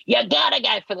going, you got to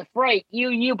go for the freak.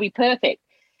 You'll be perfect.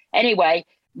 Anyway,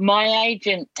 my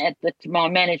agent my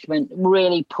management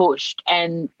really pushed,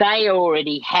 and they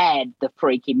already had the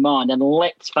freak in mind. And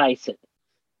let's face it,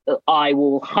 I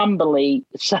will humbly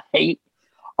say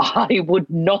I would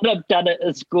not have done it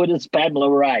as good as Pamela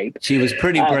Rabe. She was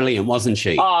pretty brilliant, wasn't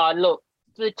she? Oh, look,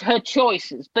 her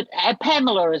choices. But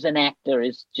Pamela as an actor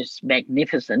is just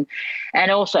magnificent. And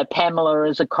also Pamela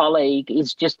as a colleague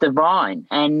is just divine.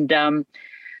 And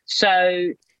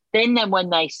so... Then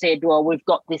when they said, well, we've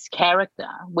got this character,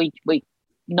 we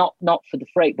not for the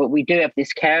freak, but we do have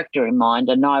this character in mind,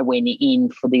 and I went in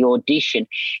for the audition.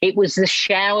 It was the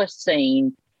shower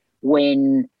scene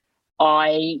when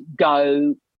I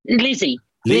go, Lizzie's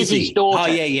daughter. Oh,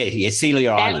 yeah,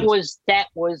 Celia Island. That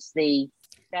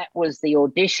was the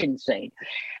audition scene.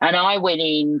 And I went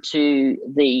into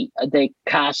the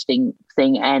casting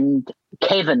thing, and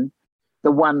Kevin,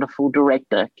 the wonderful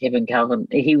director, Kevin Coven,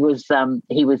 he was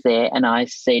there, and I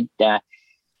said,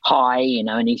 hi,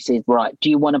 and he said, right, do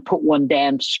you want to put one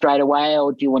down straight away,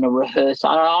 or do you want to rehearse?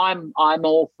 I'm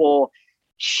all for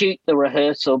shoot the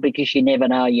rehearsal, because you never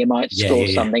know, you might score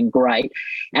something great.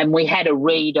 And we had a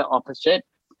reader opposite.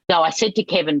 So I said to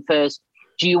Kevin first,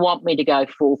 do you want me to go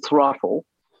full throttle?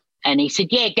 And he said,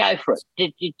 yeah, go for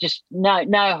it. Just no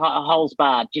holes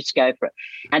barred, just go for it.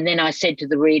 And then I said to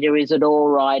the reader, is it all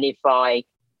right if I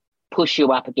push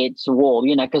you up against the wall?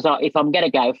 Because if I'm going to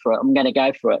go for it, I'm going to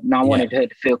go for it. And I wanted her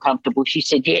to feel comfortable. She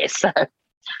said, yes. So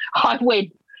I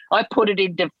put it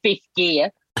into 5th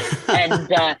gear and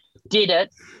did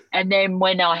it. And then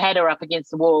when I had her up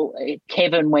against the wall,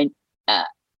 Kevin went,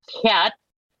 cut.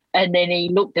 And then he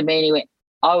looked at me and he went,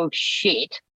 oh,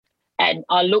 shit. And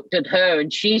I looked at her,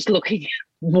 and she's looking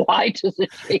white as a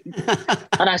sheet.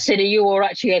 And I said, are you all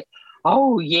right? She goes,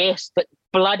 oh, yes, but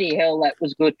bloody hell, that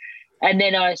was good. And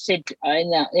then I said,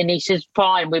 and he says,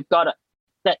 fine, we've got it.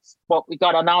 That's what we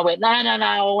got. And I went, no,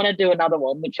 I want to do another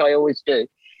one, which I always do.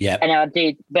 Yeah. And I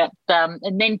did. But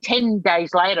and then 10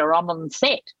 days later, I'm on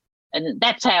set. And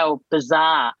that's how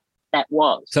bizarre that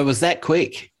was. So was that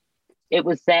quick? It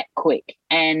was that quick.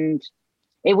 And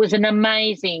it was an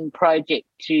amazing project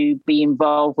to be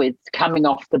involved with, coming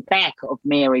off the back of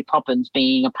Mary Poppins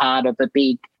being a part of a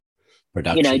big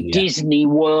production, yeah. Disney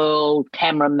World,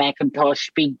 Cameron Macintosh,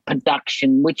 big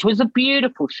production, which was a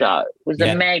beautiful show. It was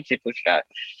a magical show.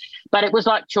 But it was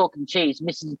like chalk and cheese,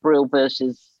 Mrs. Brill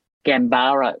versus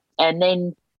Gambaro. And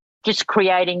then just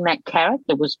creating that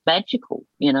character was magical,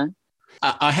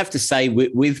 I have to say,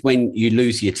 with When You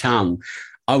Lose Your Tongue,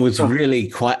 I was really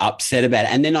quite upset about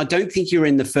it. And then I don't think you were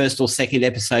in the first or second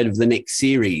episode of the next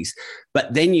series,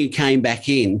 but then you came back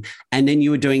in and then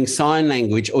you were doing sign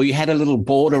language, or you had a little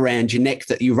board around your neck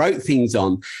that you wrote things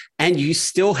on, and you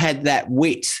still had that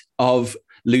wit of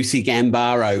Lucy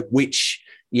Gambaro, which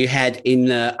you had in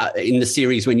the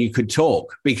series when you could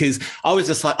talk, because I was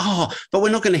just like, but we're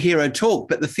not going to hear her talk.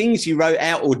 But the things you wrote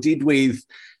out or did with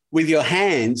your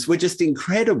hands were just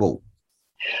incredible.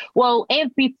 Well,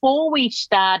 before we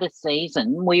start a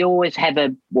season, we always have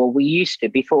we used to,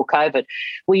 before COVID,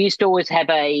 we used to always have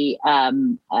a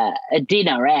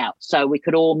dinner out so we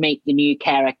could all meet the new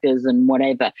characters and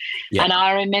whatever. Yeah. And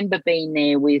I remember being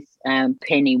there with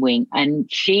Penny Wing,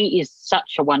 and she is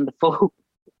such a wonderful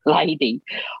lady.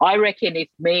 I reckon if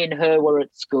me and her were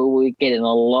at school, we'd get in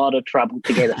a lot of trouble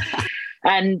together.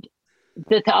 And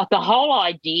the whole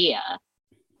idea,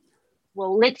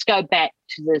 well, let's go back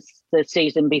to the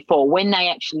season before, when they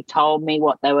actually told me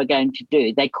what they were going to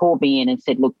do. They called me in and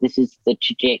said, look, this is the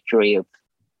trajectory of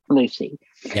Lucy.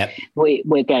 Yep.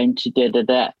 We're going to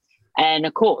da-da-da. And,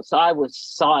 of course, I was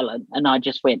silent, and I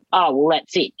just went, oh, well,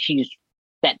 that's it.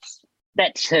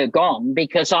 That's her gone,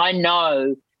 because I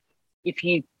know if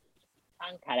you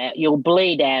tongue cut out, you'll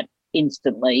bleed out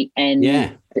instantly,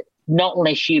 and not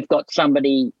unless you've got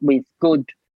somebody with good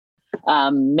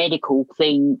medical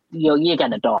thing, you're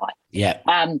going to die. Yeah.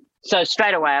 So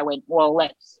straight away I went, well,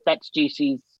 that's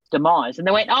Juicy's demise. And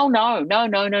they went, oh,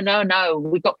 no.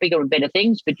 We've got bigger and better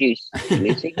things for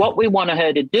Juicy. What we want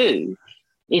her to do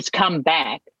is come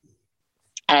back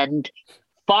and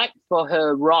fight for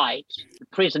her right, the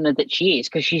prisoner that she is,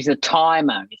 because she's a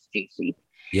timer, Miss Juicy.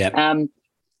 Yeah.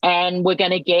 And we're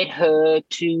going to get her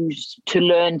to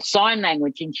learn sign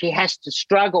language, and she has to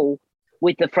struggle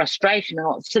with the frustration.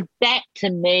 So that to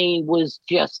me was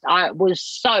was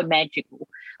so magical.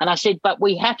 And I said, but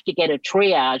we have to get her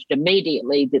triaged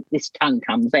immediately that this tongue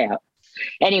comes out.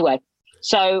 Anyway,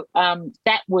 so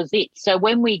that was it. So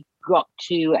when we got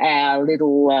to our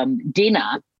little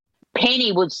dinner,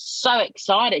 Penny was so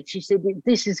excited. She said,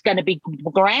 this is going to be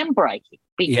groundbreaking,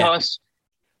 because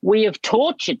we have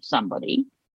tortured somebody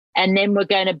and then we're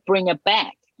going to bring her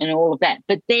back and all of that.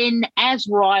 But then as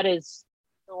writers,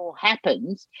 all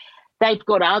happens, they've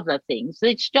got other things.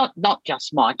 It's not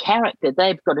just my character.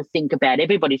 They've got to think about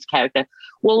everybody's character.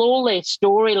 Well, all their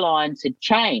storylines had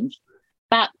changed,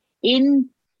 but in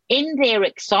their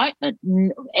excitement,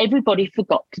 everybody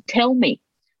forgot to tell me.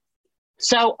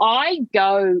 So I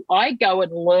go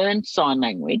and learn sign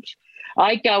language.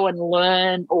 I go and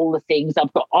learn all the things.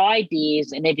 I've got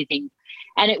ideas and everything.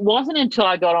 And it wasn't until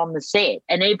I got on the set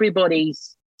and we've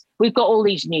got all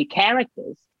these new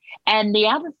characters. And the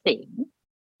other thing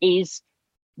is,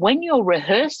 when you're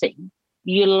rehearsing,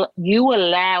 you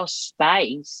allow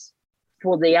space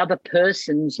for the other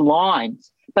person's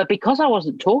lines. But because I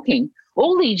wasn't talking,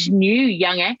 all these new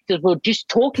young actors were just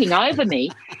talking over me.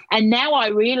 And now I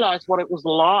realise what it was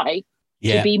like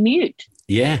to be mute.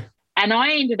 Yeah. And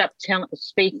I ended up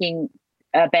speaking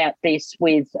about this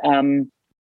with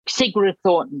Sigrid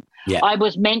Thornton. Yeah. I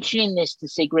was mentioning this to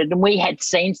Sigrid, and we had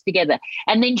scenes together.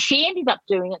 And then she ended up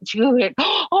doing it. And she went,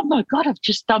 oh, my God, I've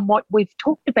just done what we've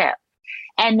talked about.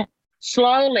 And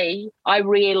slowly I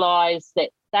realised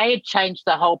that they had changed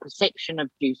the whole perception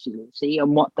of Juicy Lucy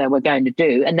and what they were going to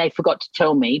do, and they forgot to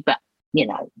tell me. But,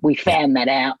 we found that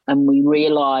out and we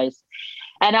realised.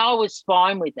 And I was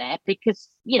fine with that because,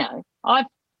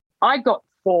 I got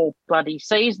 4 bloody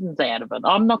seasons out of it.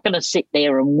 I'm not going to sit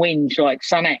there and whinge like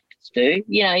some actors do.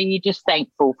 You're just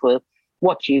thankful for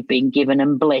what you've been given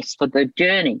and blessed for the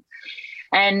journey.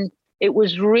 And it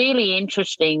was really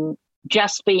interesting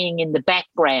just being in the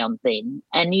background then,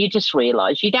 and you just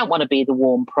realise you don't want to be the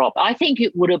warm prop. I think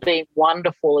it would have been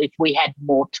wonderful if we had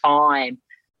more time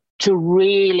to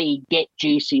really get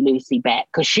Juicy Lucy back,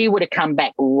 because she would have come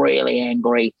back really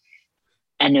angry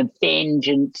and a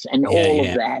vengeance and all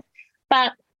of that.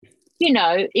 But,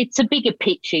 it's a bigger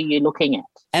picture you're looking at.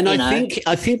 And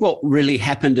I think what really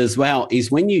happened as well is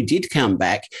when you did come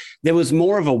back, there was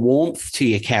more of a warmth to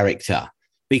your character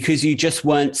because you just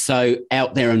weren't so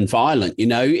out there and violent.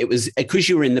 It was because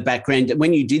you were in the background.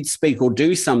 When you did speak or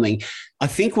do something, I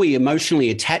think we emotionally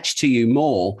attached to you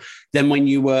more than when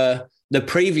you were the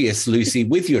previous Lucy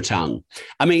with your tongue.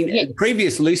 I mean, Yeah.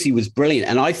 previous Lucy was brilliant.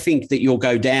 And I think that you'll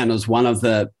go down as one of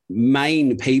the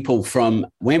main people from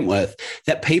Wentworth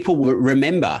that people will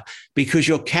remember, because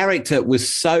your character was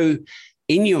so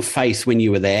in your face when you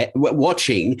were there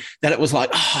watching that it was like,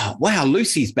 oh, wow,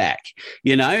 Lucy's back,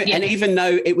 you know? Yeah. And even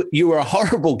though you were a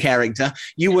horrible character,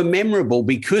 you were memorable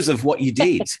because of what you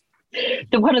did.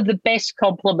 One of the best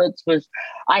compliments was,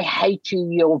 I hate you,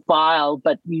 you're vile,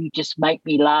 but you just make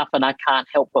me laugh and I can't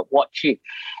help but watch you.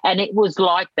 And it was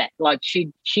like that. Like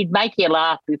she'd make you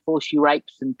laugh before she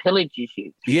rapes and pillages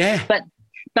you. Yeah.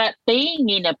 But being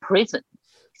in a prison,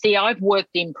 see, I've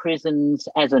worked in prisons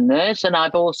as a nurse, and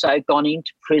I've also gone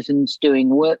into prisons doing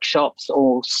workshops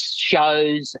or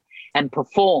shows and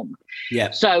performed.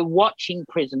 Yeah. So watching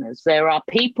prisoners, there are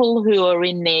people who are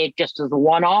in there just as a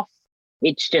one-off.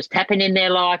 It's just happened in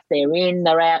their life. They're in,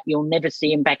 they're out. You'll never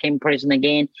see them back in prison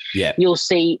again. Yeah. You'll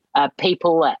see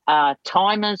people that are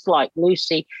timers like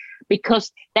Lucy,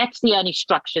 because that's the only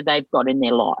structure they've got in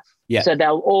their life. Yeah. So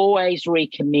they'll always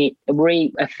re-offend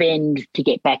to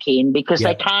get back in, because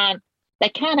Yeah. they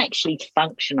can't actually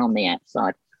function on the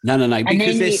outside. No,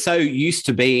 because they're so used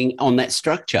to being on that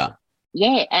structure.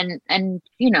 Yeah, and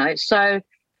you know, so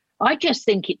I just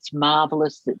think it's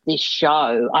marvellous that this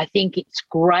show, I think it's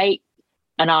great.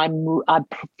 And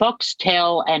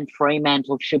Foxtel and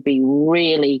Fremantle should be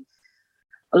really,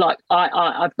 like,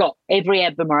 I've got every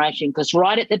admiration, because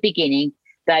right at the beginning,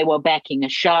 they were backing a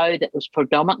show that was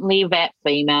predominantly about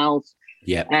females.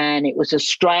 Yeah. And it was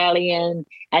Australian,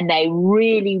 and they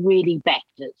really, really backed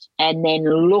it. And then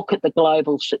look at the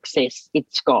global success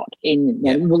it's got in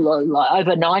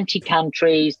over 90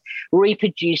 countries,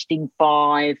 reproduced in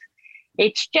 5.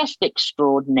 It's just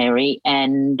extraordinary.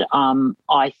 And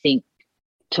I think,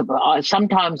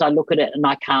 sometimes I look at it and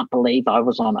I can't believe I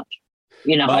was on it.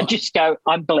 You know, I just go,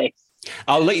 I'm blessed.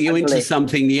 I'll let you into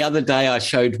something. The other day I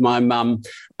showed my mum,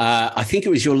 I think it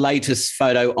was your latest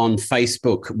photo on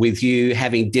Facebook with you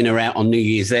having dinner out on New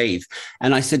Year's Eve.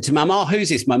 And I said to Mum, oh, who's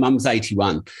this? My mum's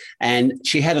 81. And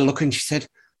she had a look and she said,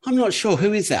 I'm not sure.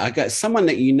 Who is that? I go, someone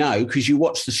that you know because you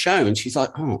watched the show. And she's like,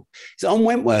 oh, is it on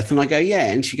Wentworth? And I go,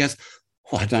 yeah. And she goes,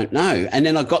 oh, I don't know. And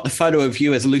then I got the photo of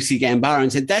you as Lucy Gambaro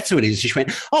and said, that's who it is. She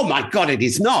went, oh, my God, it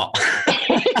is not.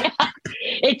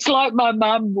 It's like my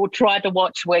mum will try to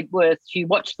watch Wentworth. She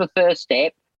watched the first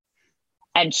ep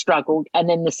and struggled. And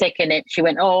then the second ep, she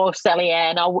went, oh, Sally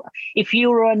Ann, if you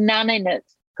were a nun in it,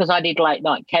 because I did late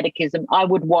night catechism, I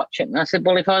would watch it. And I said,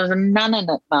 well, if I was a nun in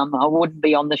it, Mum, I wouldn't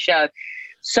be on the show.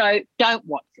 So don't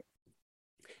watch it.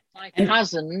 My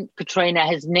cousin, Katrina,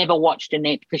 has never watched an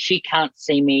ep because she can't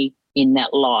see me in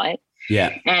that light.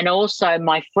 Yeah. And also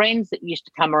my friends that used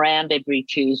to come around every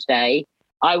Tuesday,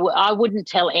 I wouldn't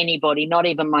tell anybody, not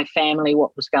even my family,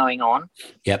 what was going on.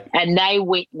 Yep. And they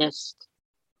witnessed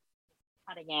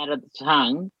cutting out of the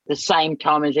tongue the same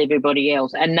time as everybody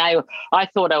else. And I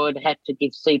thought I would have to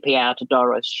give CPR to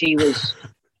Doris. She was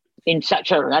in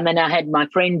and then I had my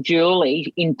friend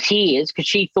Julie in tears because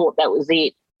she thought that was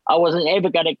it. I wasn't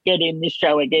ever going to get in this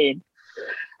show again.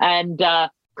 And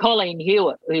Colleen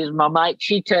Hewitt, who's my mate,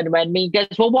 she turned around to me and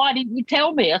goes, well, why didn't you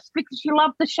tell me? I said, because you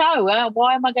love the show.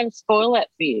 Why am I going to spoil that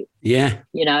for you? Yeah.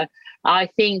 You know, I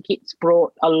think it's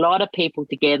brought a lot of people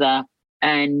together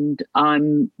and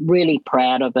I'm really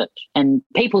proud of it. And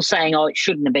people saying, oh, it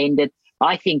shouldn't have ended.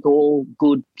 I think all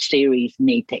good series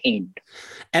need to end.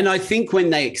 And I think when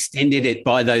they extended it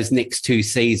by those next 2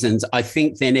 seasons, I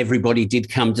think then everybody did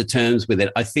come to terms with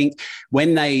it. I think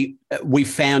when we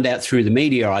found out through the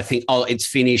media, I think, oh, it's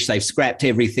finished. They've scrapped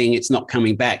everything. It's not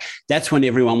coming back. That's when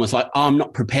everyone was like, oh, I'm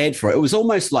not prepared for it. It was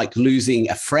almost like losing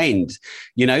a friend,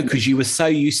 you know, because you were so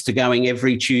used to going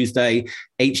every Tuesday,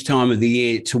 each time of the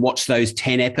year to watch those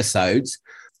 10 episodes.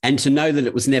 And to know that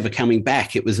it was never coming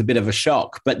back, it was a bit of a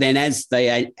shock. But then as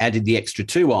they added the extra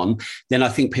 2 on, then I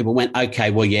think people went,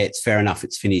 okay, well, yeah, it's fair enough.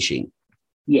 It's finishing.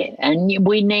 Yeah. And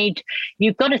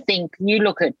you've got to think, you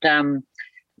look at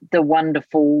the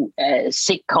wonderful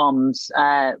sitcoms,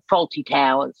 Faulty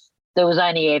Towers. There was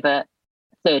only ever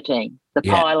 13, the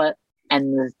pilot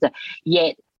and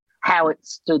yet how it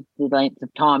stood the length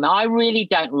of time. I really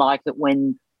don't like it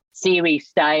when series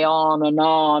stay on and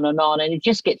on and on, and it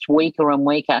just gets weaker and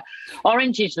weaker.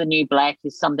 Orange is the New Black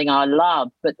is something I love,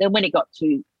 but then when it got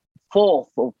to 4th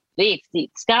or 5th,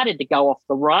 it started to go off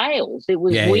the rails. It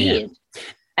was weird. Yeah.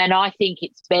 And I think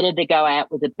it's better to go out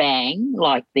with a bang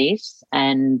like this.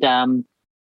 And,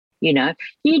 you know,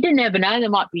 you didn't ever know there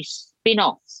might be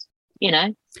spin-offs, you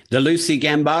know. The Lucy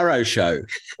Gambaro show.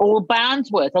 Or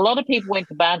Barnsworth. A lot of people went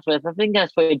to Barnsworth. I think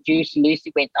that's where Juicy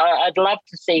Lucy went. I'd love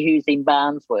to see who's in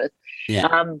Barnsworth.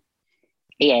 Yeah.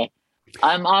 Yeah.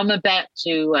 I'm about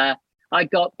to. I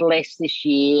got blessed this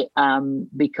year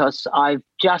because I've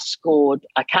just scored.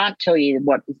 I can't tell you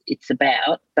what it's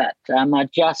about, but I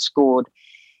just scored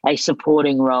a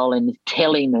supporting role in a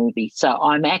telly movie. So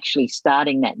I'm actually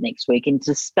starting that next week. And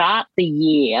to start the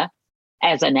year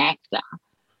as an actor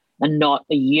and not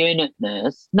a unit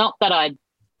nurse, not that I'm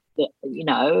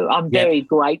very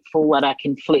grateful that I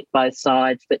can flip both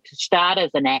sides, but to start as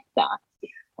an actor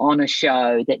on a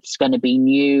show that's going to be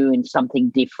new and something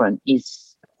different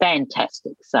is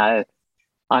fantastic. So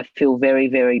I feel very,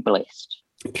 very blessed.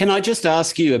 Can I just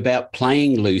ask you about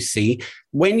playing Lucy?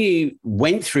 When you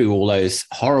went through all those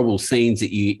horrible scenes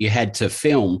that you had to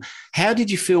film, how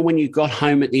did you feel when you got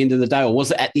home at the end of the day? Or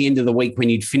was it at the end of the week when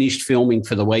you'd finished filming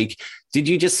for the week? Did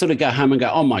you just sort of go home and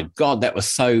go, oh, my God, that was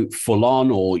so full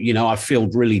on? Or, I feel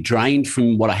really drained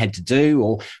from what I had to do?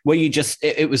 Or were you just,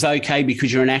 it was okay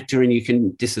because you're an actor and you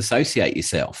can disassociate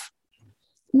yourself?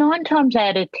 9 times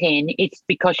out of 10, it's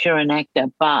because you're an actor,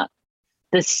 but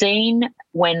the scene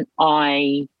when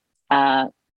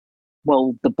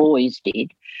the boys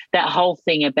did, that whole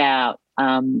thing about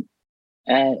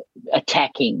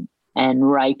attacking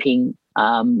and raping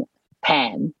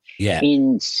Pam,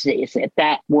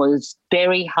 that was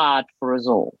very hard for us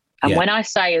all. And when I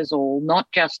say us all,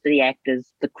 not just the actors,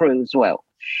 the crew as well.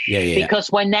 Because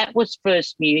when that was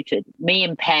first muted, me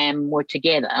and Pam were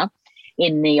together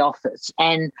in the office,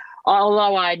 and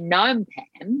although I'd known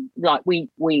Pam, like we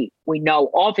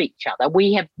know of each other,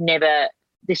 we have never,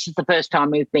 this is the first time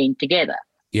we've been together.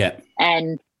 Yeah.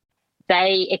 And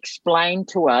they explained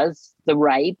to us the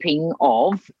raping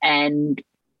of and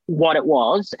what it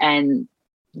was, and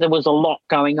there was a lot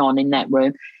going on in that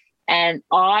room. And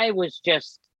I was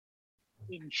just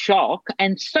in shock,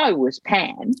 and so was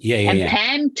Pam.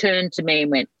 Pam turned to me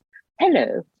and went,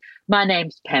 hello, my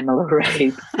name's Pamela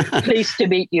Rabe. Pleased to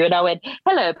meet you. And I went,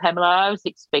 hello, Pamela. I was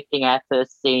expecting our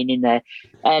first scene in an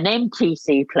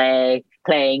MTC play,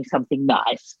 playing something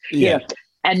nice. Yeah.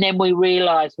 And then we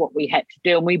realised what we had to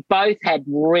do. And we both had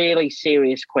really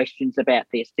serious questions about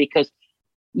this because,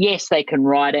 yes, they can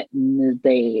write it and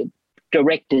the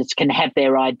directors can have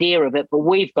their idea of it, but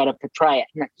we've got to portray it.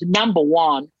 And number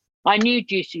one, I knew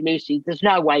Juicy Lucy. There's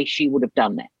no way she would have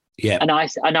done that. Yeah. And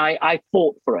I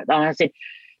fought for it. And I said,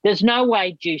 there's no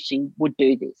way Juicy would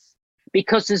do this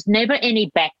because there's never any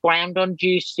background on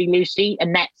Juicy Lucy,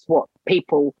 and that's what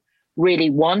people really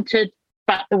wanted,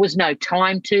 but there was no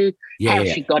time to, how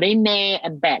she got in there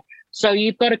and back. So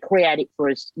you've got to create it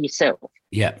for yourself.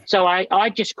 Yeah. So I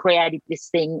just created this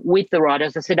thing with the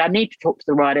writers. I said, I need to talk to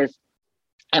the writers.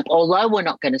 And although we're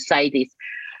not going to say this,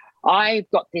 I've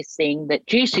got this thing that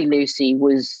Juicy Lucy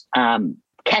was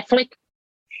Catholic.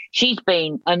 She's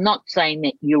been, I'm not saying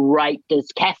that you're raped as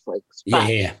Catholics,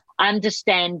 but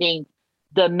understanding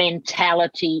the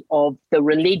mentality of the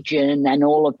religion and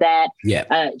all of that.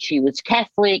 Yeah. She was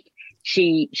Catholic.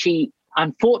 She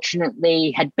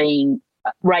unfortunately had been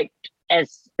raped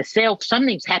as herself.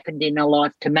 Something's happened in her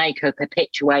life to make her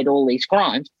perpetuate all these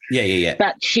crimes. Yeah.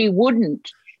 But she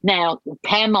wouldn't. Now,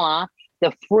 Pamela,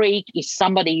 the freak, is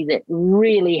somebody that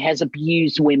really has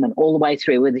abused women all the way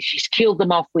through, whether she's killed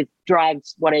them off with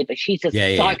drugs, whatever. She's a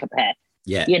psychopath.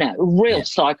 Yeah. Real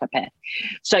psychopath.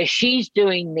 So she's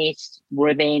doing this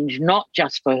revenge not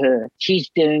just for her. She's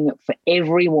doing it for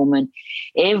every woman,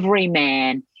 every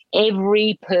man,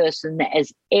 every person that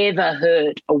has ever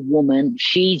hurt a woman.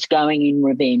 She's going in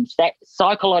revenge. That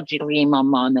psychologically, in my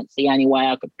mind, that's the only way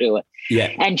I could do it.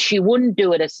 Yeah. And she wouldn't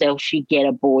do it herself. She'd get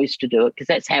her boys to do it because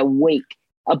that's how weak.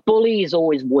 A bully is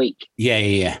always weak.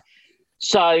 Yeah.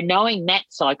 So knowing that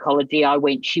psychology, I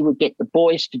went, she would get the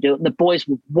boys to do it, and the boys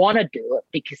would want to do it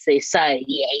because they say,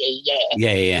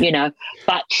 yeah.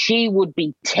 But she would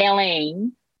be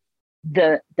telling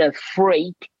the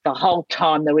freak the whole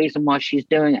time the reason why she's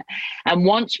doing it. And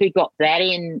once we got that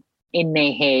in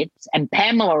their heads, and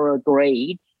Pamela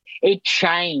agreed, it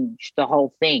changed the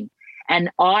whole thing. And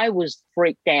I was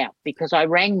freaked out because I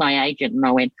rang my agent and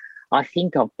I went, I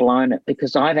think I've blown it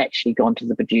because I've actually gone to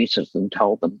the producers and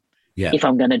told them, if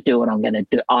I'm going to do it, I'm going to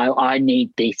do it. I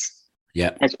need this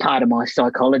as part of my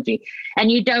psychology.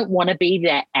 And you don't want to be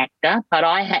that actor, but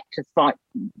I had to fight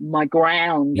my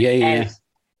ground as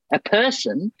a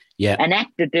person, an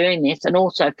actor doing this, and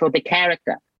also for the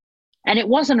character. And it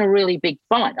wasn't a really big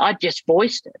fight. I just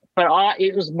voiced it, but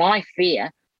it was my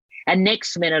fear. And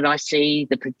next minute I see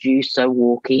the producer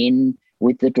walk in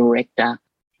with the director,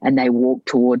 and they walk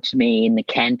towards me in the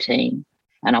canteen,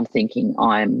 and I'm thinking,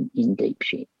 I'm in deep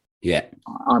shit. Yeah.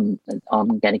 I'm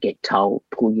going to get told,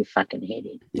 pull your fucking head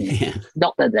in. Yeah.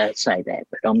 Not that they say that,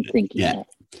 but I'm thinking that.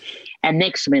 And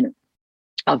next minute,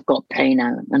 I've got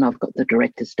Tina and I've got the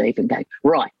director, Stephen, go,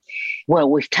 right, well,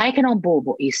 we've taken on board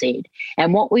what you said.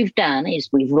 And what we've done is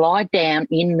we've lied down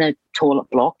in the toilet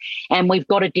block and we've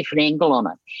got a different angle on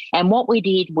it. And what we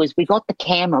did was we got the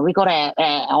camera, we got our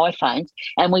iPhones,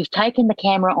 and we've taken the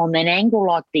camera on an angle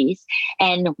like this,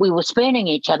 and we were spooning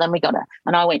each other, and we got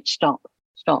and I went, stop.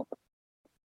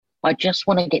 I just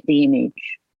want to get the image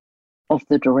of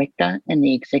the director and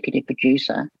the executive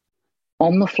producer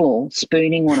on the floor,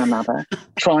 spooning one another,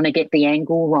 trying to get the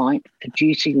angle right for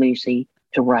Juicy Lucy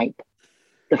to rape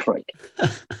the freak.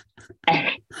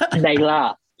 And they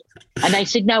laughed. And they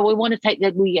said, no, we want to take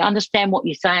that. We understand what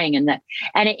you're saying. And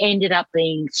it ended up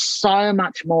being so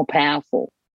much more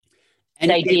powerful.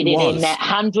 And they did it in that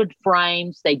 100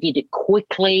 frames. They did it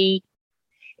quickly.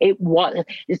 It was,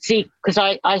 see,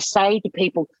 because I say to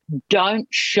people, don't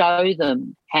show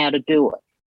them how to do it.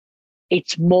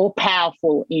 It's more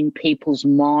powerful in people's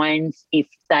minds if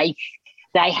they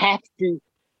have to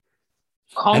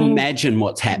imagine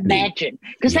what's happening. Imagine,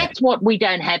 because that's what we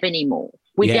don't have anymore.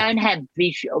 We don't have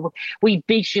visual. We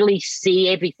visually see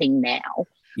everything now.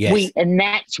 Yes. And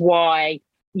that's why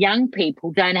young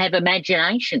people don't have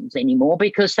imaginations anymore,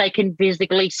 because they can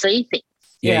physically see things.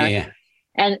 Yeah.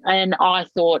 And I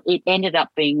thought it ended up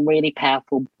being really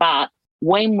powerful. But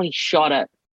when we shot it,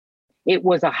 it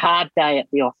was a hard day at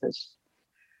the office.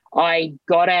 I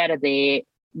got out of there.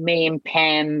 Me and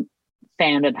Pam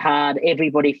found it hard.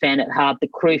 Everybody found it hard. The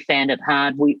crew found it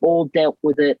hard. We all dealt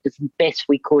with it as best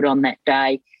we could on that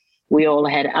day. We all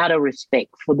had utter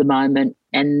respect for the moment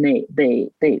and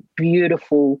the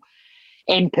beautiful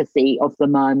empathy of the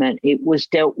moment. It was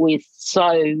dealt with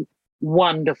so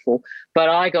wonderful. But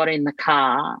I got in the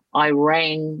car. I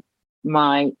rang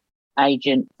my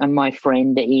agent and my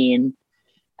friend Ian,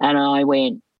 and I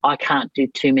went, I can't do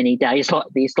too many days like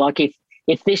this. Like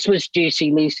if this was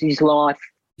Juicy Lucy's life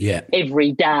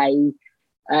every day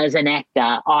as an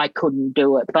actor, I couldn't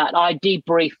do it. But I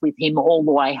debriefed with him all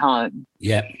the way home.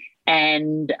 Yeah.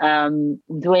 And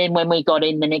when we got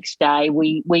in the next day,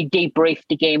 we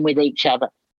debriefed again with each other.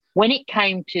 When it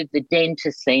came to the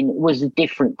dentist scene, it was a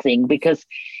different thing, because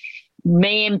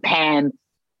me and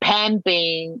Pam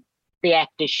being the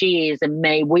actor she is, and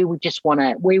me, we want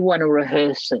to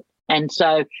rehearse it. And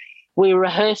so we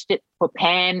rehearsed it for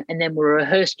Pam, and then we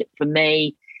rehearsed it for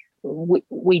me.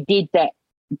 We did that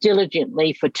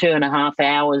diligently for 2.5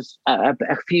 hours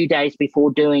a few days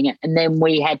before doing it. And then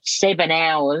we had 7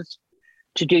 hours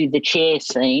to do the chair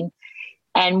scene.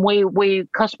 And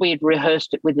because we had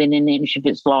rehearsed it within an inch of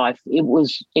its life, it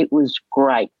was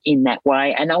great in that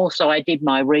way. And also I did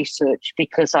my research,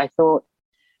 because I thought,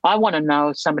 I want to know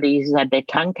if somebody has had their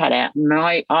tongue cut out. And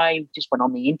I just went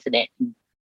on the internet and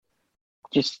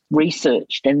just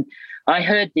researched, and I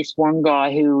heard this one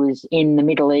guy who was in the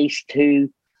Middle East who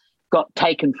got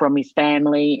taken from his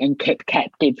family and kept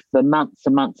captive for months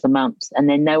and months and months, and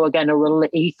then they were going to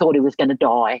he thought he was going to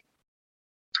die,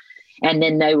 and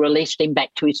then they released him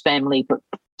back to his family, but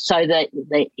so that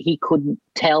he couldn't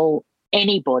tell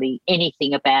anybody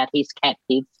anything about his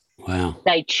captive. Wow.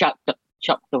 They chopped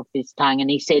off his tongue, and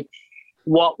he said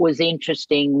what was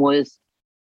interesting was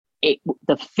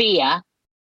the fear.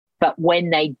 But when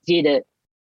they did it,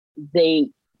 the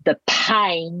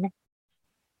pain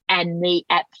and the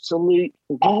absolute,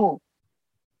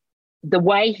 the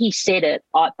way he said it,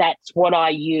 that's what I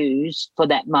used for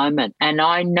that moment. And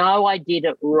I know I did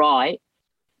it right,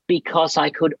 because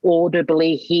I could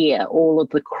audibly hear all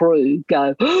of the crew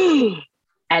go,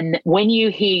 and when you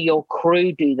hear your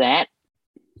crew do that,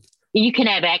 you can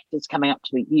have actors coming up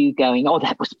to you going, oh,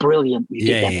 that was brilliant. You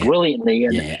did that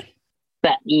brilliantly.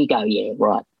 But you go, yeah,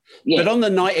 right. Yeah. But on the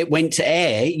night it went to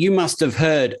air, you must have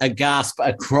heard a gasp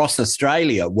across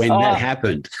Australia when that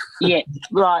happened. Yeah,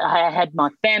 right. I had my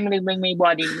family ring me.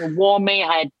 Why didn't you warn me?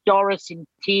 I had Doris in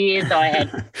tears. I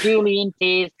had Julie in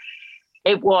tears.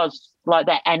 It was like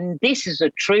that. And this is a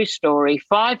true story.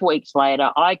 5 weeks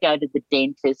later, I go to the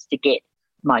dentist to get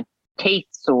my teeth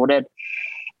sorted.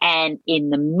 And in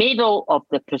the middle of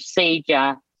the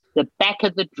procedure, the back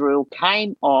of the drill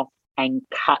came off and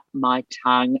cut my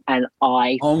tongue, and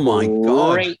I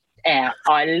freaked out.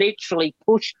 I literally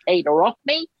pushed Peter off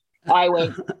me. I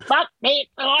went, fuck me,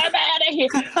 I'm out of here.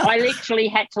 I literally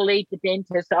had to leave the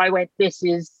dentist. I went, this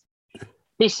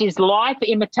is life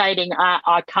imitating art.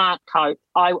 I can't cope.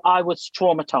 I was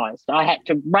traumatized. I had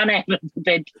to run out of the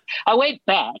bed. I went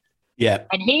back. Yeah.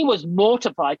 And he was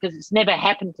mortified, because it's never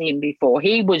happened to him before.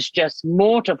 He was just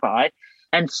mortified.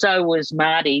 And so was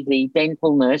Marty, the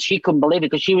dental nurse. She couldn't believe it,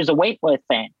 because she was a Wentworth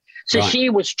fan. So she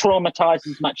was traumatized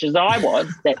as much as I was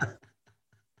that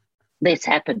this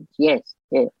happened. Yes,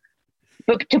 yeah.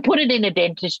 But to put it in a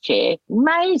dentist chair,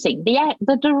 amazing.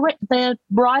 The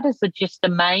writers are just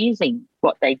amazing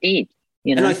what they did.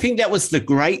 You know? And I think that was the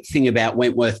great thing about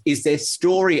Wentworth is their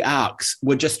story arcs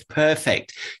were just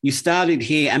perfect. You started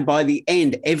here and by the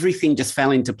end, everything just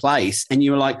fell into place and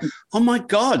you were like, oh, my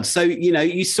God. So, you know,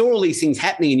 you saw all these things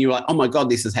happening and you were like, oh, my God,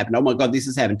 this has happened. Oh, my God, this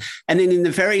has happened. And then in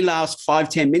the very last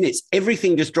 5-10 minutes,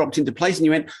 everything just dropped into place and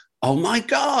you went, oh, my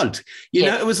God. You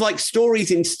know, it was like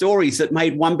stories in stories that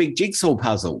made one big jigsaw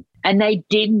puzzle. And they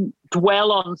didn't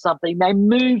dwell on something. They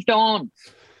moved on.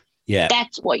 Yeah.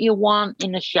 That's what you want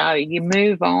in a show. You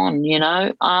move on, you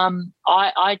know.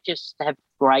 I just have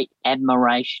great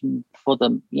admiration for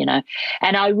them, you know.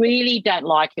 And I really don't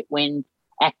like it when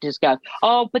actors go,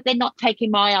 oh, but they're not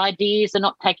taking my ideas, they're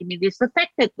not taking me this. The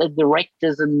fact that the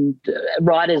directors and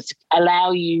writers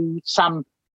allow you some,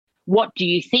 what do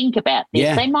you think about this?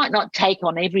 Yeah. They might not take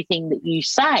on everything that you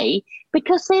say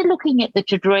because they're looking at the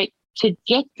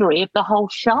trajectory of the whole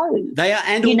show. They are,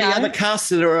 and all the other casts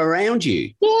that are around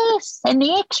you. Yes, and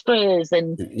the extras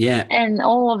and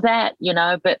all of that, you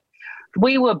know. But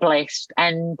we were blessed,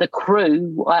 and the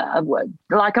crew,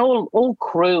 like all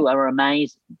crew are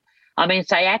amazing. I mean,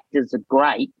 say actors are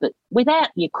great, but without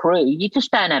your crew, you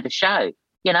just don't have a show,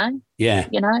 you know. Yeah,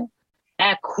 you know,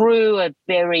 our crew are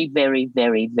very, very,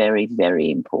 very, very,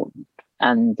 very important,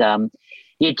 and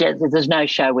there's no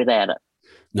show without it.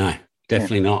 No.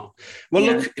 Definitely not. Well,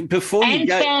 look, before you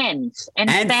go... Fans.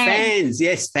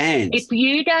 Yes, fans. If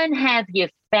you don't have your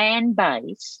fan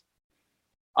base,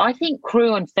 I think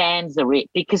crew and fans are it,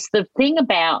 because the thing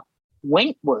about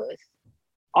Wentworth,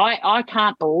 I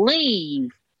can't believe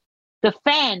the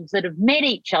fans that have met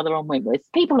each other on Wentworth.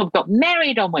 People have got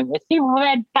married on Wentworth. People have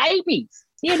had babies.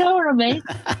 You know what I mean?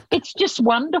 It's just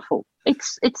wonderful.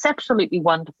 It's absolutely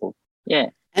wonderful.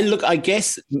 Yeah. And look, I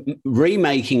guess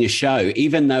remaking a show,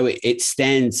 even though it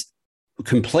stands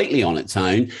completely on its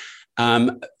own,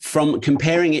 from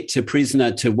comparing it to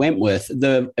Prisoner to Wentworth,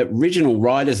 the original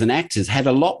writers and actors had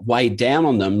a lot weighed down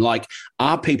on them. Like,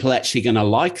 are people actually going to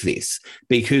like this?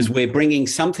 Because we're bringing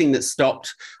something that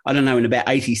stopped, I don't know, in about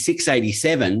 86,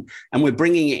 87, and we're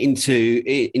bringing it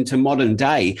into modern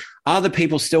day. Are the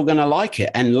people still going to like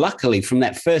it? And luckily, from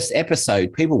that first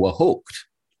episode, people were hooked.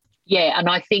 Yeah, and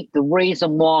I think the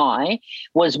reason why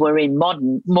was we're in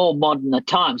more modern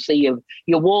times. So your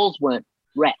walls weren't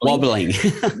rattling. Wobbling.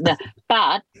 No,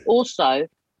 but also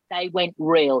they went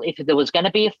real. If there was going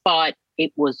to be a fight,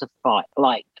 it was a fight.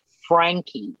 Like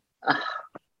Frankie,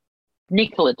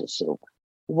 Nicola de Silva,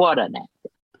 what an actor.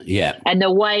 Yeah. And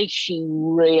the way she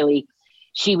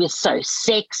was so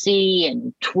sexy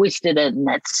and twisted and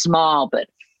that smile, but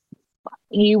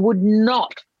you would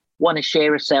not want to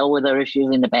share a cell with her if she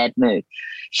was in a bad mood.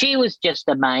 She was just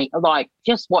amazing. Like,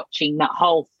 just watching that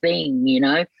whole thing, you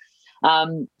know.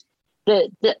 The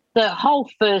whole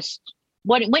first,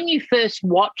 when you first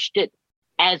watched it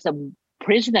as a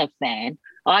Prisoner fan,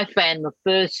 I found the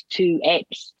first 2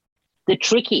 eps the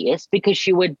trickiest, because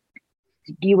you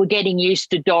were getting used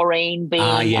to Doreen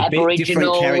being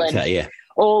Aboriginal and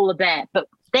all of that, but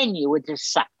then you were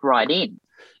just sucked right in.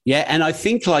 Yeah, and I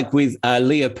think like with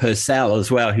Leah Purcell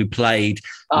as well, who played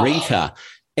Rita,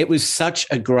 it was such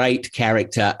a great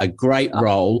character, a great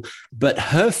role, but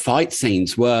her fight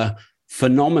scenes were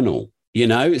phenomenal, you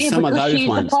know, some of those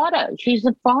ones. She's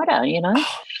a fighter, you know.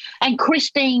 And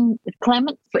Christine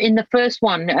Clement in the first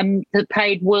one, that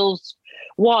played Will's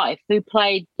wife, who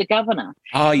played the governor.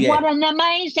 Oh, yeah. What an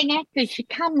amazing actress. She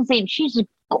comes in. She's a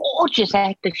gorgeous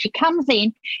actor. She comes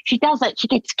in, she does it, she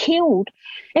gets killed.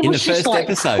 It in was the just first like,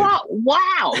 episode. Wow.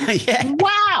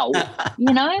 Wow.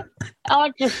 You know,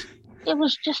 it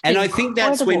was just And incredible. I think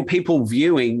that's when people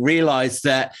viewing realise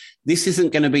that this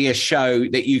isn't going to be a show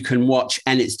that you can watch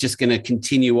and it's just going to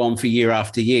continue on for year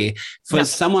after year. For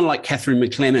someone like Catherine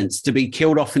McClements to be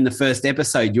killed off in the first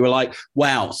episode, you were like,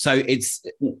 wow. So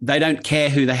they don't care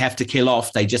who they have to kill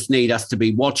off. They just need us to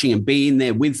be watching and be in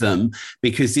there with them,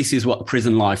 because this is what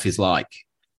prison life is like.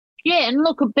 Yeah, and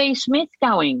look at B. Smith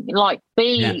going. Like,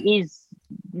 B is,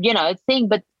 you know, thing,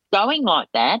 but going like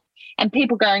that. And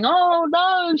people going, oh,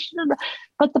 no.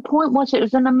 But the point was, it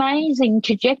was an amazing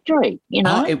trajectory, you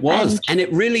know. Oh, it was. And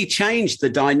it really changed the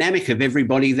dynamic of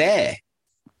everybody there.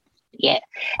 Yeah.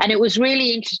 And it was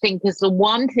really interesting, because the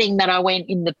one thing that I went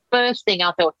in, the first thing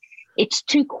I thought, it's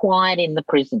too quiet in the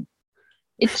prison.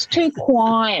 It's too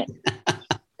quiet.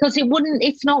 Because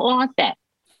it's not like that.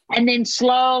 And then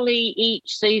slowly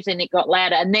each season it got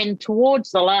louder. And then towards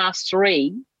the last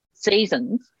 3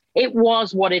 seasons, it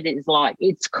was what it is like.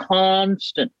 It's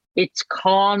constant. It's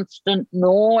constant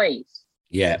noise.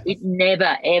 Yeah. It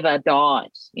never, ever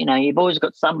dies. You know, you've always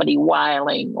got somebody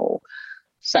wailing or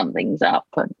something's up.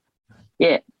 And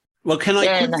yeah. Well, can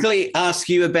I quickly ask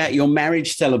you about your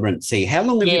marriage celebrancy? How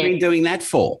long have you been doing that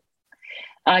for?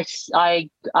 I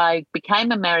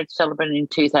became a marriage celebrant in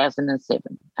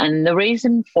 2007, and the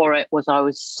reason for it was I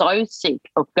was so sick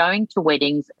of going to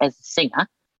weddings as a singer,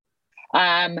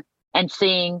 and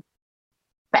seeing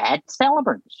bad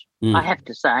celebrants. I have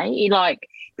to say, like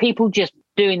people just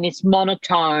doing this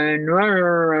monotone,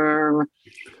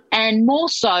 and more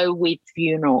so with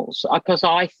funerals, because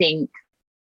I think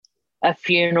a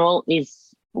funeral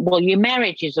is, well, your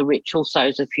marriage is a ritual, so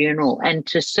is a funeral, and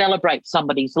to celebrate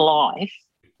somebody's life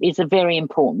is a very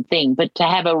important thing. But to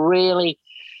have a really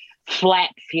flat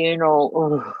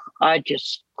funeral, I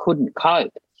just couldn't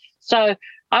cope. So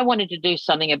I wanted to do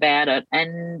something about it,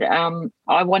 and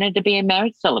I wanted to be a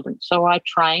marriage celebrant. So I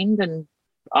trained, and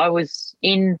I was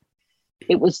in.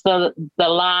 It was the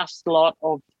last lot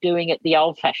of doing it the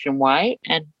old-fashioned way,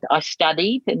 and I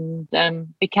studied and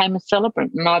became a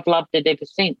celebrant, and I've loved it ever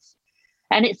since.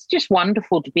 And it's just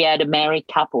wonderful to be able to marry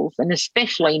couples, and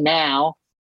especially now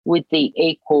with the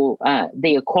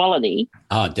equality.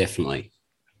 Oh, definitely.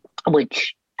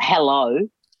 Which, hello,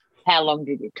 how long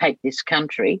did it take this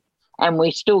country? And we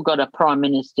still got a prime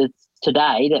minister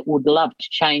today that would love to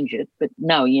change it, but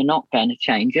no, you're not going to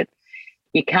change it.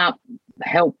 You can't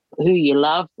help who you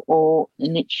love,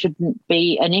 and it shouldn't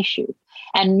be an issue.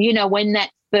 And, you know, when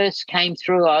that first came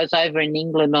through, I was over in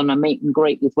England on a meet and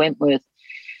greet with Wentworth,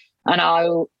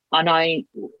 and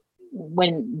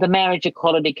when the marriage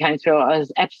equality came through, I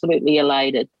was absolutely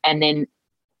elated. And then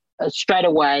straight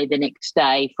away the next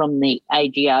day from the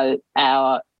AGO,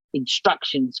 our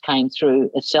instructions came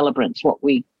through as celebrants, what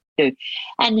we do.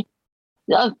 And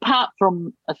apart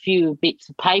from a few bits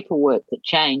of paperwork that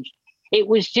changed, it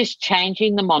was just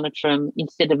changing the monotone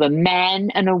instead of a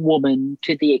man and a woman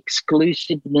to the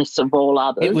exclusiveness of all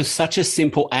others. It was such a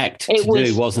simple act to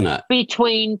do, wasn't it?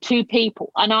 Between two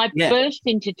people. And I burst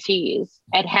into tears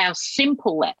at how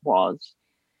simple that was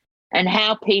and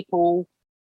how people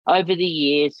over the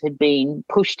years had been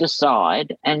pushed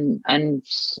aside, and I'm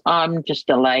just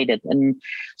elated. And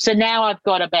so now I've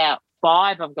got about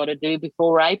 5 I've got to do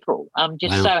before April. I'm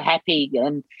just so happy,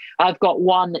 and I've got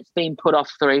one that's been put off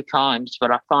 3 times,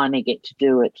 but I finally get to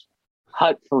do it,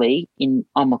 hopefully in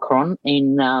Omicron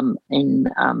in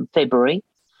February.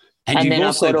 And you've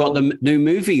also got the new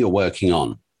movie you're working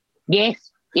on.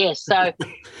 Yes. So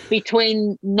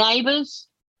between Neighbours,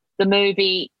 the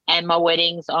movie, and my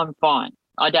weddings, I'm fine.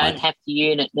 I don't have to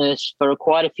unit nurse for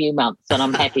quite a few months, and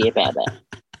I'm happy about that.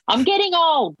 I'm getting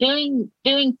old. Doing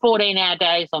 14-hour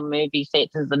days on movie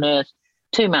sets as a nurse,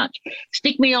 too much.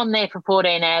 Stick me on there for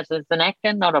 14 hours as an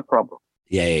actor, not a problem.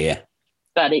 Yeah.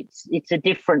 But it's a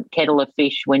different kettle of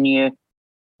fish when you're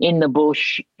in the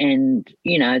bush, and,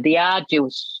 you know, the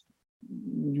arduous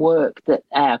work that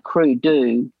our crew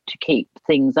do to keep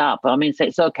things up. I mean,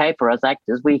 it's okay for us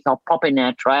actors. We can pop in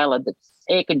our trailer that's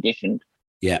air conditioned.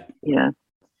 Yeah. You know.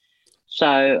 So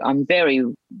I'm very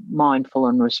mindful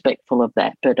and respectful of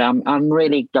that. But I'm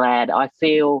really glad. I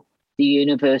feel the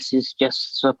universe is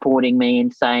just supporting me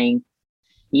and saying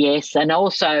yes. And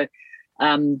also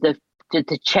the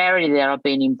charity that I've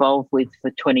been involved with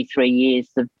for 23 years,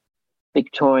 the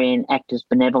Victorian Actors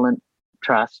Benevolent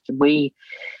Trust, we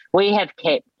have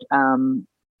kept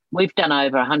we've done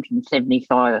over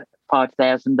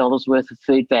 $175,000 worth of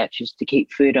food vouchers to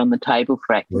keep food on the table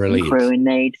for actors and crew in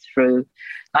need through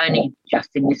only just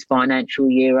in this financial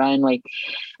year only.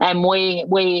 And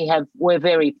we're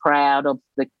very proud of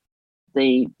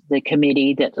the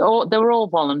committee that they're all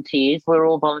volunteers. We're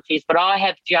all volunteers, but I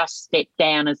have just stepped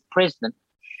down as president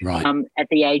at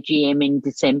the AGM in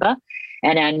December,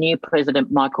 and our new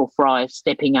president, Michael Fry, is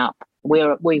stepping up.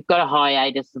 We've got a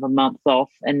hiatus of a month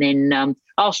off, and then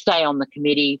I'll stay on the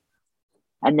committee,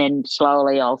 and then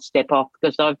slowly I'll step off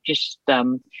because I've just I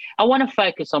want to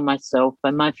focus on myself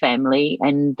and my family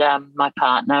and my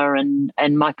partner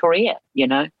and my career, you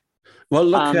know. Well,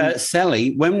 look,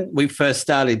 Sally, when we first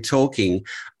started talking,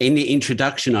 in the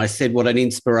introduction, I said what an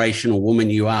inspirational woman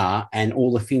you are and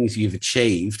all the things you've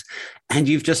achieved. And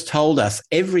you've just told us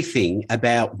everything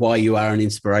about why you are an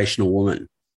inspirational woman.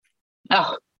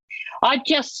 Oh, I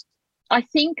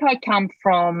think I come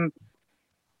from,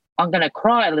 I'm going to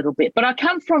cry a little bit, but I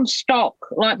come from stock.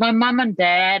 Like my mum and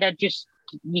dad are just,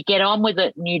 you get on with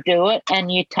it and you do it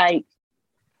and you take.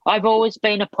 I've always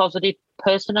been a positive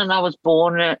person, and I was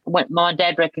born, my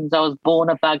dad reckons I was born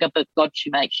a bugger, but God, she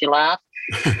makes you laugh.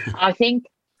 I think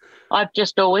I've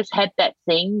just always had that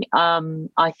thing.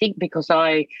 I think because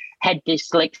I had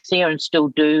dyslexia and still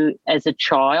do as a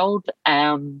child,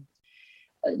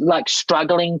 like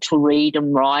struggling to read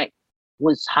and write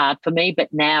was hard for me, but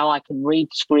now I can read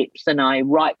scripts and I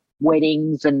write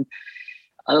weddings, and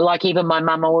like even my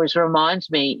mum always reminds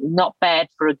me, not bad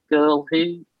for a girl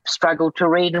who struggled to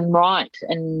read and write.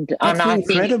 That's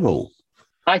incredible.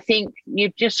 I think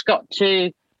you've just got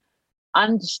to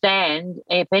understand,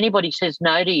 if anybody says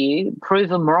no to you, prove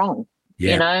them wrong.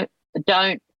 Yeah. You know,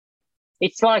 don't.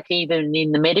 It's like even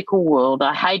in the medical world,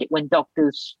 I hate it when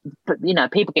doctors, you know,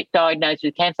 people get diagnosed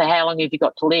with cancer. How long have you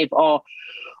got to live?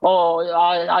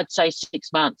 I'd say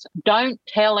 6 months. Don't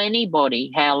tell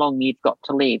anybody how long you've got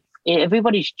to live.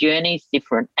 Everybody's journey is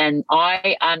different, and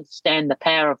I understand the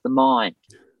power of the mind.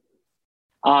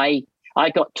 I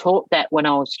got taught that when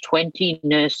I was 20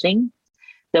 nursing.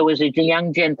 There was a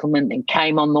young gentleman that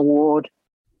came on the ward,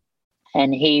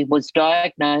 and he was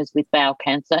diagnosed with bowel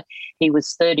cancer. He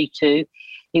was 32.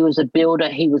 He was a builder.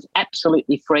 He was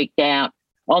absolutely freaked out.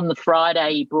 On the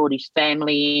Friday, he brought his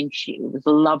family in. She was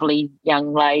a lovely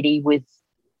young lady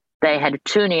they had a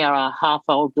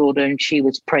 2.5-year-old daughter, and she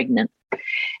was pregnant.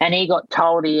 And he got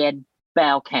told he had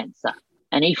bowel cancer,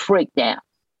 and he freaked out.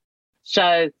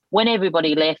 So when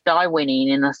everybody left, I went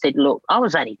in and I said, look, I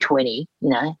was only 20, you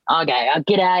know. Okay,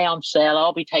 g'day, I'm Sal.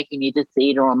 I'll be taking you to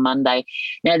theatre on Monday.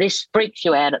 Now, this freaks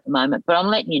you out at the moment, but I'm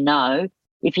letting you know,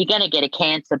 if you're going to get a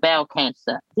cancer, bowel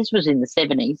cancer, this was in the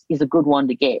 70s, is a good one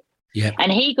to get. Yeah.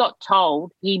 And he got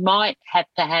told he might have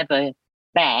to have a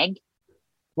bag.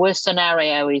 Worst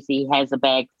scenario is he has a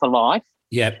bag for life.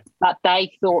 Yeah. But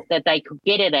they thought that they could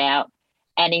get it out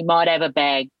and he might have a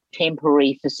bag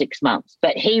temporary for 6 months,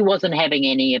 but he wasn't having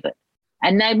any of it.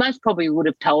 And they most probably would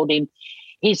have told him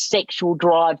his sexual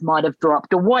drive might have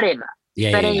dropped or whatever.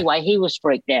 Yeah, but anyway, he was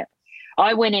freaked out.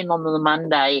 I went in on the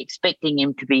Monday expecting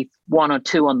him to be 1 or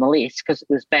 2 on the list because it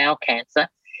was bowel cancer,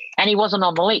 and he wasn't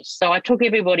on the list. So I took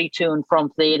everybody to and from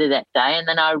theatre that day, and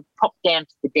then I popped down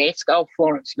to the desk, old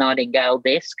Florence Nightingale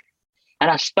desk,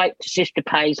 and I spoke to Sister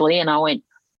Paisley, and I went,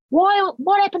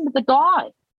 what happened to the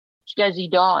guy? She goes, he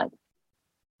died.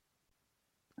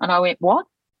 And I went, what?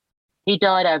 He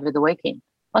died over the weekend.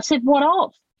 I said, what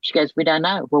of? She goes, we don't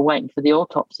know. We're waiting for the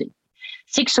autopsy.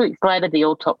 6 weeks later, the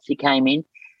autopsy came in.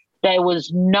 There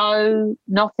was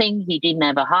nothing. He didn't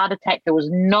have a heart attack. There was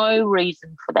no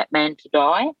reason for that man to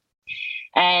die.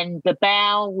 And the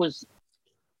bowel was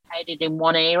located in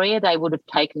one area. They would have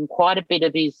taken quite a bit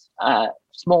of his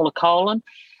smaller colon,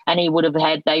 and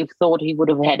they thought he would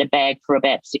have had a bag for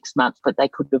about 6 months, but they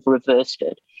could have reversed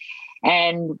it.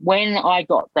 And when I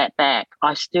got that back,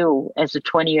 I still, as a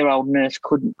 20-year-old nurse,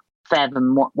 couldn't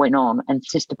fathom what went on. And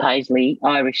Sister Paisley,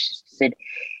 Irish, said,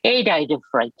 he died of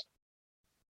fright.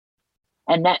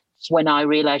 And that's when I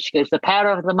realised, she goes, the power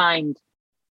of the mind.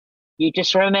 You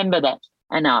just remember that.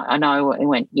 And I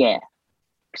went, yeah.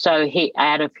 So he,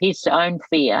 out of his own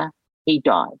fear, he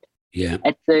died. Yeah.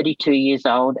 At 32 years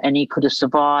old, and he could have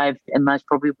survived and most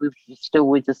probably still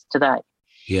with us today.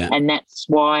 Yeah. And that's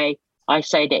why I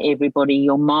say to everybody,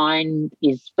 your mind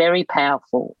is very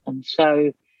powerful. And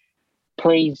so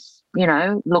please,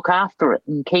 look after it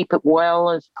and keep it well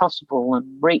as possible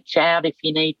and reach out if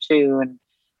you need to and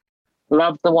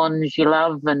love the ones you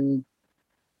love and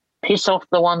piss off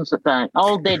the ones that don't.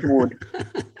 Old Deadwood.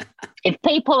 If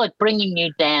people are bringing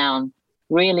you down,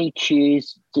 really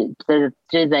choose, do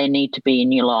they need to be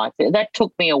in your life? That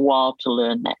took me a while to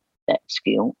learn that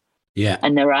skill. Yeah.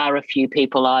 And there are a few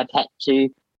people I've had to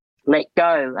let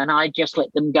go, and I just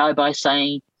let them go by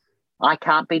saying, I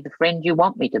can't be the friend you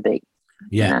want me to be.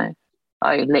 Yeah.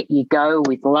 I let you go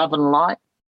with love and light,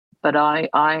 but I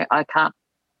can't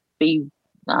be,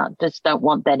 just don't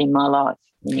want that in my life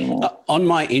anymore. On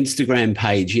my Instagram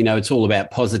page, it's all about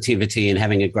positivity and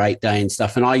having a great day and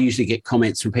stuff. And I usually get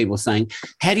comments from people saying,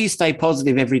 how do you stay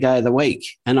positive every day of the week?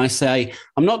 And I say,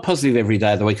 I'm not positive every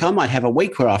day of the week. I might have a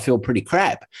week where I feel pretty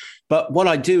crap. But what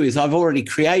I do is I've already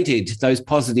created those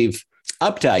positive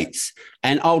updates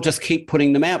and I'll just keep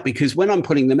putting them out, because when I'm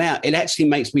putting them out, it actually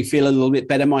makes me feel a little bit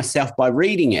better myself by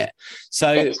reading it.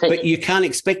 So, but you can't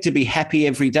expect to be happy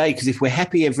every day, because if we're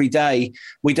happy every day,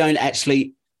 we don't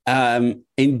actually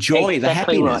enjoy the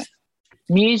happiness. Right.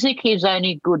 Music is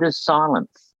only good as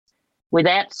silence.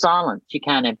 Without silence, you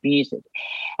can't have music.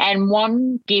 And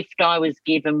one gift I was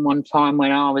given one time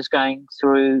when I was going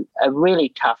through a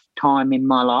really tough time in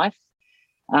my life,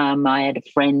 I had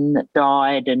a friend that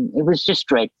died and it was just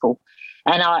dreadful.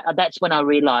 And that's when I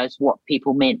realised what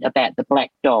people meant about the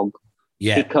black dog,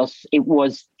 because it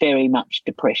was very much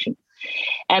depression.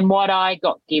 And what I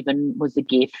got given was a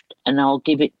gift, and I'll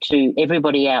give it to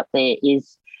everybody out there,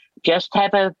 is just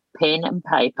have a pen and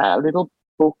paper, a little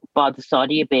book by the side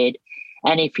of your bed,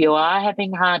 and if you are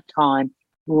having a hard time,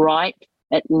 write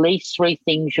at least 3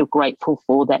 things you're grateful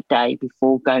for that day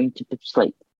before going to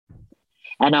sleep.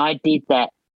 And I did that.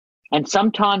 And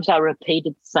sometimes I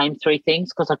repeated the same 3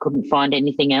 things because I couldn't find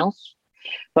anything else.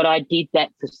 But I did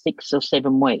that for 6 or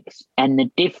 7 weeks, and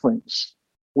the difference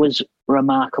was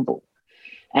remarkable.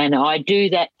 And I do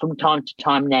that from time to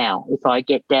time now. If I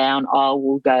get down, I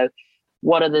will go,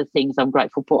 what are the things I'm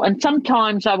grateful for? And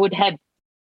sometimes I would have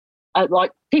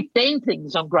like 15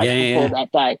 things I'm grateful for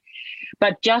that day.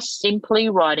 But just simply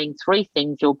writing 3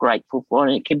 things you're grateful for,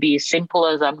 and it can be as simple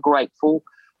as I'm grateful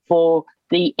for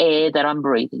the air that I'm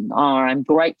breathing, or I'm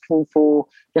grateful for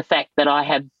the fact that I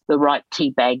have the right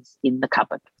tea bags in the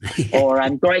cupboard, or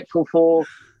I'm grateful for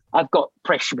I've got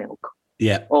fresh milk,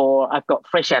 or I've got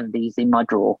fresh undies in my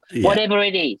drawer, whatever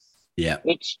it is. Yeah,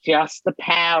 it's just the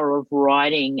power of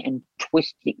writing and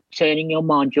twisting, turning your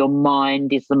mind. Your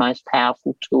mind is the most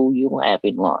powerful tool you'll have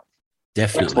in life.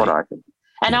 Definitely. That's what I think.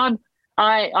 And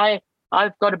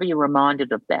I've got to be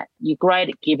reminded of that. You're great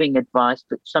at giving advice,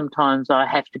 but sometimes I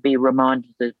have to be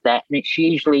reminded of that. And it's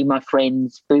usually my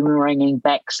friends boomeranging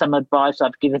back some advice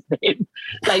I've given them.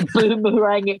 They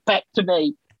boomerang it back to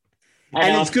me.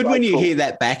 And it's good when you hear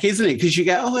that back, isn't it? Because you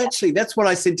go, oh, actually, that's what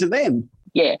I said to them.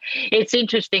 Yeah. It's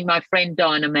interesting. My friend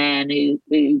Dinah Mann,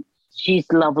 who she's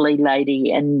a lovely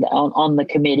lady and on the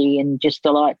committee and just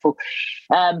delightful.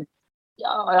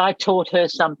 I taught her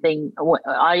something.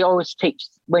 I always teach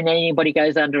when anybody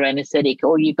goes under anaesthetic,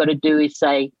 all you've got to do is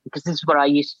say, because this is what I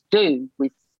used to do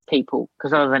with people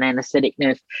because I was an anaesthetic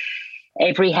nurse,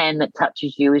 every hand that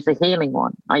touches you is a healing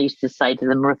one. I used to say to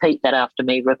them, repeat that after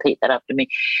me, repeat that after me.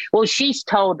 Well, she's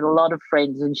told a lot of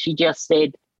friends, and she just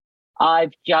said, my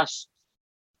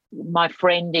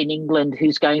friend in England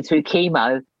who's going through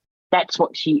chemo, that's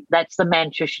the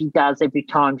mantra she does every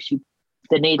time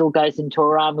the needle goes into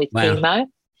her arm with chemo.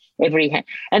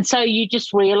 And so you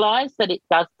just realise that it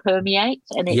does permeate,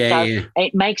 and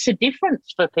it makes a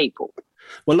difference for people.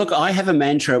 Well, look, I have a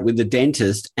mantra with the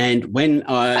dentist, and when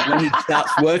he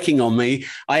starts working on me,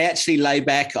 I actually lay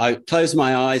back, I close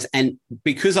my eyes, and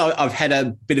because I've had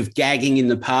a bit of gagging in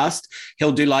the past,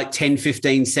 he'll do like 10,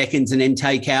 15 seconds and then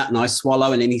take out, and I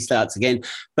swallow, and then he starts again.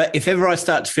 But if ever I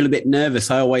start to feel a bit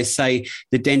nervous, I always say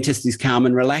the dentist is calm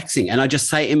and relaxing, and I just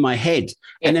say it in my head,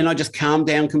 and then I just calm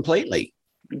down completely.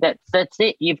 That's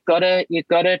it. You've got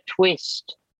to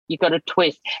twist. You've got to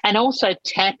twist. And also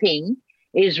tapping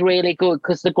is really good,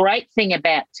 because the great thing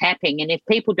about tapping, and if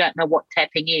people don't know what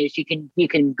tapping is, you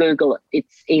can Google it.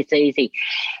 It's easy.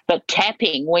 But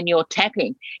tapping, when you're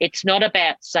tapping, it's not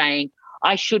about saying,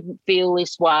 I shouldn't feel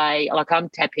this way, like I'm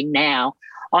tapping now,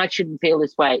 I shouldn't feel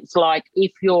this way. It's like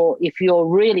if you're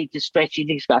really distressed, you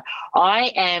just go,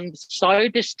 I am so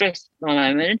distressed at the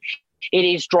moment, it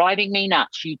is driving me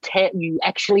nuts. You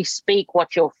actually speak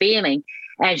what you're feeling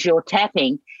as you're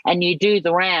tapping, and you do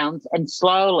the rounds, and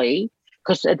slowly,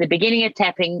 because at the beginning of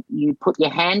tapping, you put your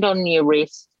hand on your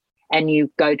wrist and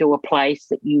you go to a place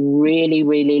that you really,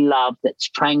 really love, that's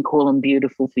tranquil and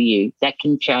beautiful for you. That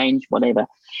can change whatever.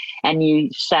 And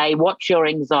you say, what's your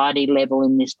anxiety level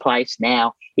in this place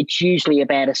now? It's usually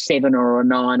about a 7 or a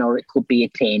 9, or it could be a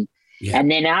 10. Yeah. And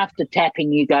then after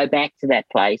tapping, you go back to that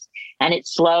place and it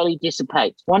slowly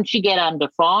dissipates. Once you get under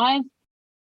 5,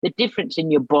 the difference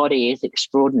in your body is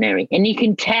extraordinary. And you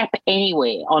can tap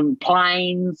anywhere, on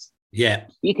planes. Yeah.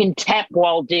 You can tap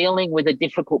while dealing with a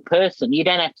difficult person. You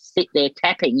don't have to sit there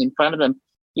tapping in front of them.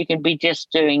 You can be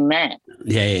just doing that.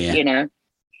 Yeah. You know,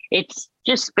 it's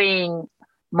just being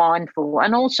mindful.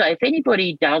 And also, if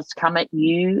anybody does come at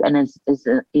you and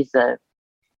is a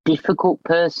difficult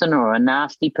person or a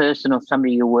nasty person or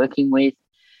somebody you're working with,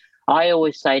 I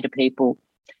always say to people,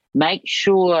 make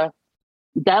sure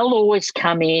they'll always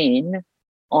come in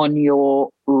on your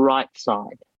right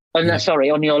side. On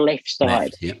your left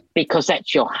side, because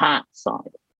that's your heart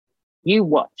side. You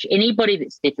watch. Anybody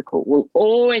that's difficult will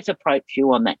always approach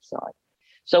you on that side.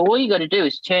 So all you got to do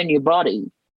is turn your body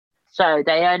so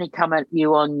they only come at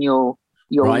you on your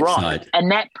right side, and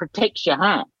that protects your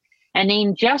heart. And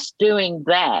in just doing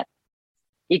that,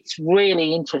 it's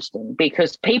really interesting,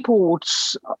 because people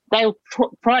they'll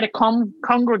try to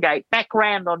congregate back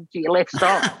round onto your left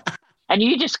side, and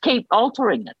you just keep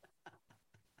altering it.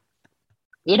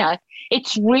 You know,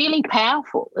 it's really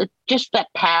powerful. It's just that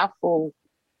powerful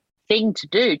thing to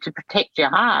do to protect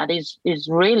your heart is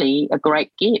really a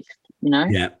great gift, you know?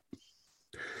 Yeah.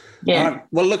 Yeah.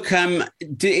 Well, look,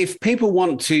 if people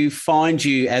want to find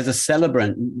you as a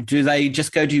celebrant, do they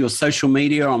just go to your social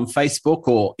media on Facebook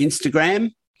or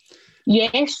Instagram?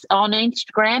 Yes, on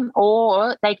Instagram,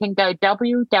 or they can go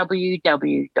www.Sally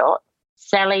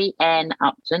Ann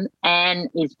Upton. Ann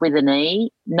is with an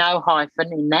E, no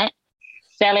hyphen in that.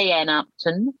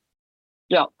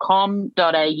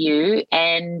 sallyannupton.com.au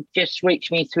and just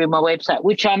reach me through my website,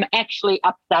 which I'm actually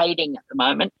updating at the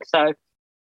moment. So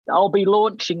I'll be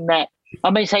launching that. I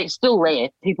mean, so it's still there.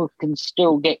 People can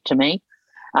still get to me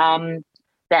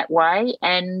that way.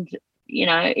 And, you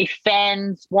know, if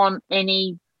fans want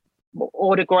any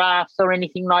autographs or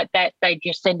anything like that, they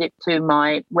just send it to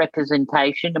my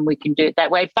representation and we can do it that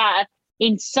way. But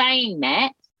in saying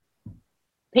that,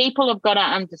 people have got to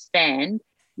understand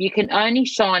you can only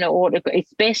sign an autograph.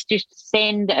 It's best just to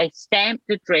send a stamped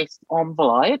addressed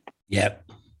envelope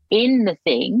in the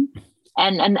thing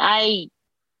and an A4,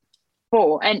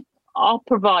 and I'll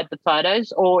provide the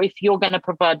photos, or if you're going to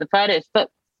provide the photos. But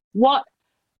what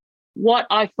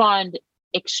I find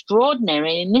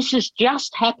extraordinary, and this has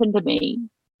just happened to me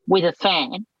with a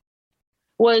fan,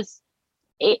 was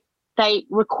they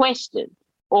requested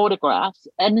autographs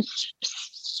and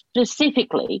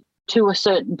specifically to a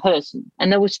certain person,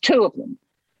 and there was 2 of them,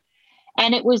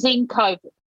 and it was in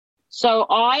COVID. So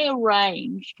I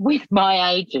arranged with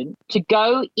my agent to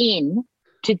go in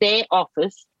to their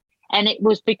office, and it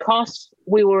was because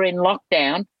we were in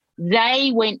lockdown.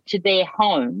 They went to their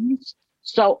homes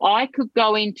so I could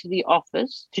go into the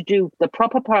office to do the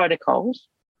proper protocols.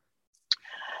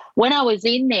 When I was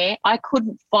in there, I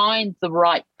couldn't find the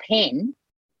right pen,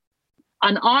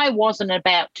 and I wasn't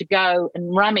about to go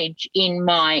and rummage in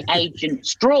my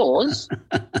agent's drawers.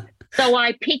 So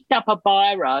I picked up a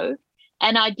biro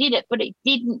and I did it, but it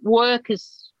didn't work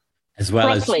as well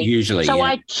properly. As usually. So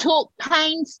I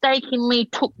painstakingly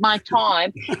took my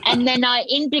time and then I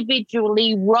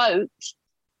individually wrote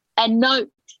a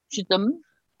note to them.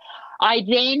 I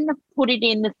then put it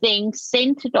in the thing,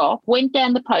 sent it off, went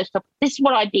down the post office. This is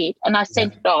what I did, and I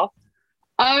sent it off,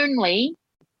 only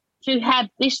to have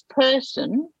this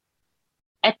person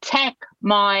attack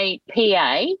my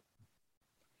PA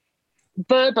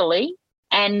verbally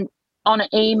and on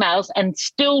emails, and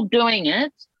still doing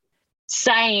it,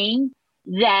 saying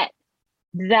that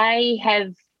they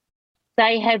have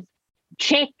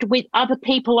checked with other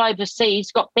people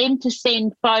overseas, got them to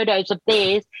send photos of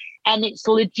theirs, and it's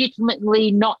legitimately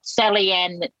not Sally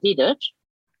Ann that did it.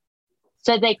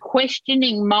 So they're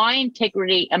questioning my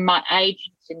integrity and my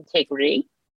agent's integrity.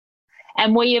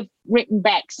 And we have written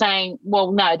back saying,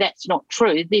 well, no, that's not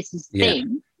true. This is the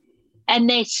thing. And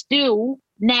they're still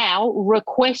now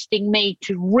requesting me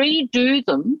to redo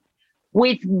them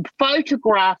with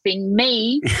photographing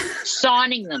me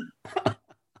signing them.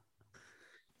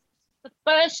 The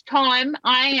first time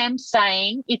I am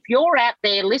saying, if you're out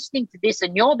there listening to this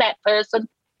and you're that person,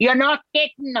 you're not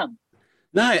getting them.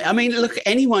 No, I mean, look,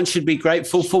 anyone should be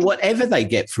grateful for whatever they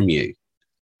get from you.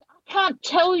 I can't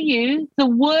tell you the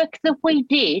work that we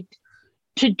did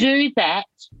to do that.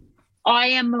 I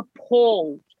am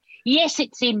appalled. Yes,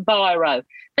 it's in biro,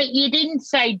 but you didn't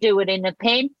say do it in a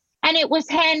pen, and it was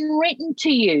handwritten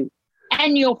to you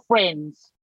and your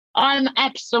friends. I'm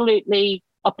absolutely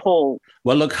appalled.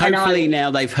 Well, look, hopefully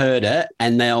now they've heard it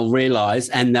and they'll realise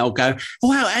and they'll go,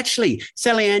 wow, actually,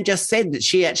 Sally Ann just said that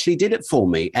she actually did it for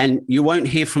me, and you won't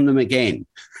hear from them again.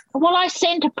 Well, I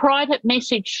sent a private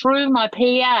message through my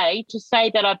PA to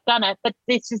say that I've done it, but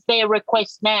this is their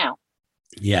request now.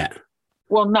 Yeah.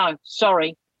 Well, no,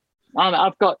 sorry.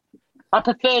 I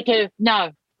prefer to,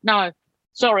 no,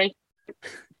 sorry.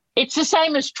 It's the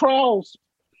same as trolls.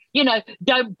 You know,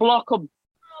 don't block them.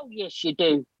 Oh, yes, you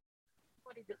do.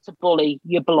 What if it's a bully?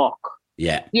 You block.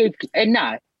 Yeah.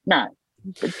 No.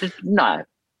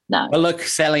 Well, look,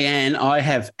 Sally Ann, I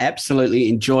have absolutely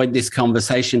enjoyed this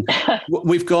conversation.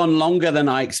 We've gone longer than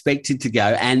I expected to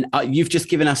go, and you've just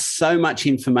given us so much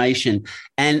information.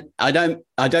 And I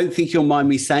don't think you'll mind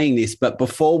me saying this, but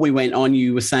before we went on,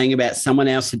 you were saying about someone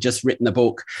else had just written a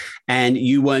book and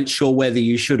you weren't sure whether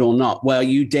you should or not. Well,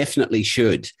 you definitely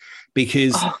should,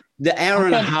 because the hour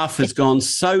and a half has gone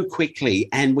so quickly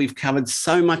and we've covered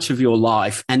so much of your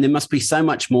life, and there must be so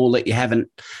much more that you haven't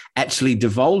actually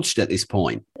divulged at this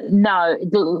point. No,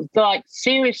 like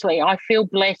seriously, I feel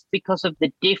blessed because of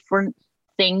the different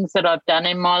things that I've done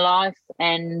in my life.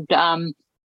 And I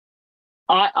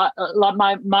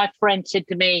like my friend said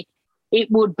to me, it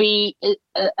would be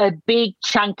a big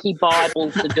chunky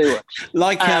Bible to do it.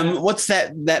 Like what's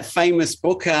that famous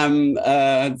book?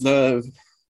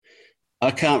 I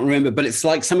can't remember, but it's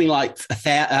like something like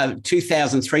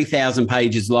 2,000, 3,000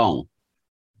 pages long.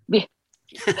 Yeah.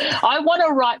 I want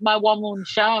to write my one-woman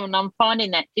show, and I'm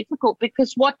finding that difficult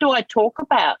because what do I talk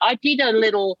about? I did a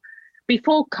little,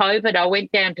 before COVID, I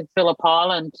went down to Phillip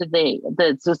Island to the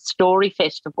Story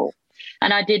Festival,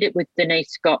 and I did it with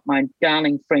Denise Scott, my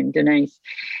darling friend Denise.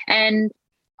 And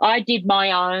I did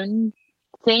my own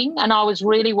thing, and I was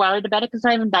really worried about it because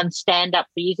I haven't done stand-up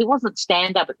for years. It wasn't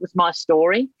stand-up, it was my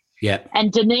story. Yeah.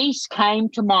 And Denise came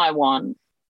to my one,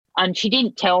 and she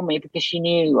didn't tell me because she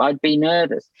knew I'd be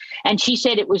nervous. And she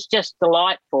said it was just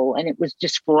delightful and it was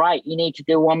just great. You need to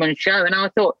do a one-woman show. And I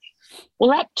thought,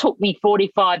 well, that took me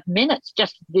 45 minutes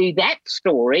just to do that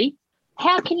story.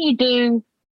 How can you do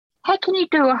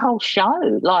a whole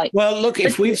show? Well, look,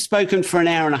 if we've spoken for an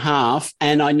hour and a half,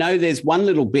 and I know there's one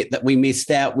little bit that we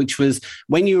missed out, which was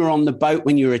when you were on the boat,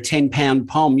 when you were a 10-pound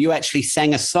pom, you actually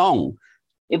sang a song.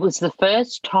 It was the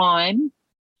first time.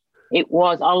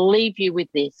 I'll leave you with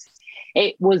this.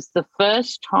 It was the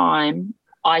first time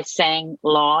I sang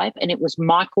live, and it was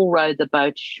Michael Row the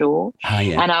Boat Ashore. Oh,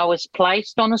 yeah. And I was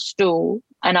placed on a stool,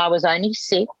 and I was only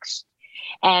 6,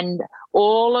 and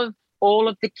all of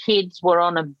the kids were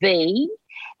on a V,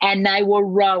 and they were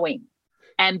rowing.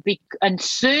 And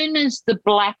soon as the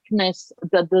blackness,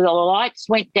 the lights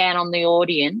went down on the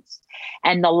audience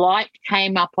and the light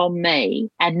came up on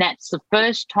me, and that's the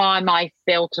first time I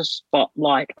felt a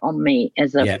spotlight on me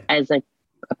as a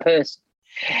person.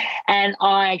 And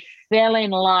I fell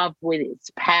in love with its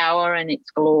power and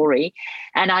its glory.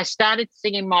 And I started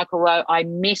singing Michael Rowe. I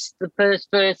missed the first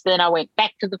verse, then I went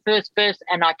back to the first verse,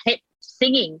 and I kept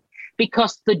singing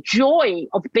because the joy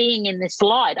of being in this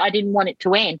light, I didn't want it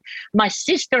to end. My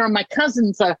sister and my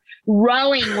cousins are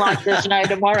rowing like there's no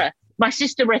tomorrow. My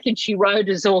sister reckons she rowed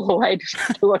us all the way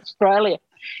to Australia.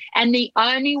 And the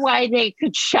only way they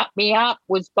could shut me up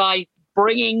was by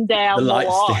bringing down the light.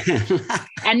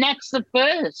 And that's the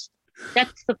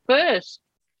first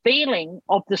feeling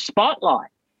of the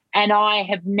spotlight. And I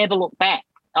have never looked back.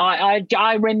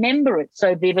 I remember it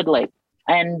so vividly.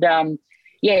 And,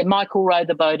 Michael Row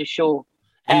the Boat Ashore.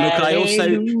 And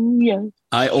look,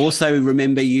 I also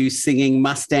remember you singing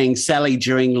Mustang Sally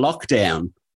during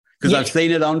lockdown, because I've seen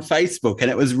it on Facebook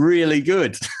and it was really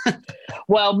good.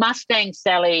 Well, Mustang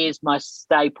Sally is my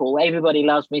staple. Everybody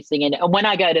loves me singing it. And when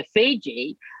I go to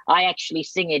Fiji, I actually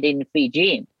sing it in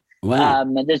Fijian. Wow.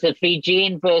 There's a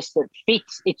Fijian verse that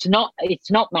fits. It's not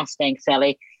Mustang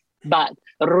Sally, but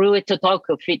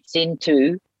Ruitatoka fits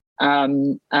into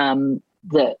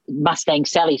the Mustang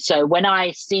Sally. So when I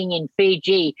sing in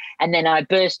Fiji and then I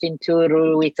burst into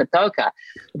Ruitatoka,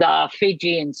 the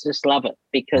Fijians just love it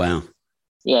because, wow.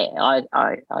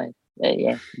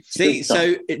 See,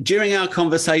 so during our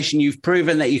conversation, you've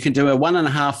proven that you can do a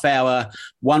 1.5 hour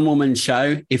one-woman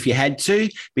show if you had to,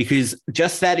 because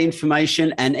just that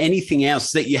information and anything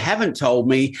else that you haven't told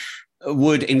me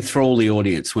would enthrall the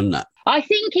audience, wouldn't it? I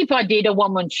think if I did a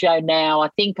one-woman show now, I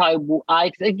think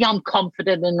I'm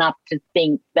confident enough to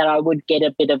think that I would get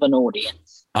a bit of an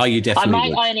audience. Oh, you definitely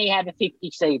I might only have a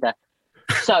 50-seater,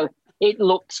 so it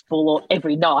looks full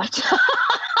every night.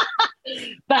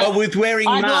 But with wearing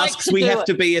masks, we have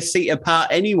to be a seat apart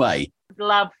anyway.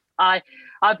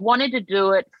 I've wanted to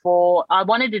do it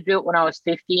when I was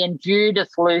 50, and Judith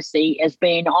Lucy has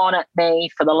been on at me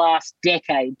for the last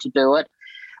decade to do it.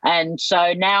 And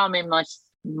so now I'm in my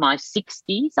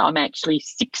 60s. I'm actually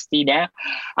 60 now.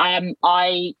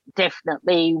 I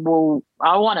definitely will.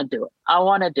 I want to do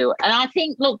it. And I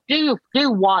think, look, do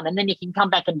one, and then you can come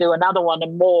back and do another one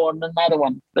and more and another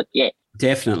one. But yeah.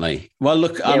 Definitely. Well,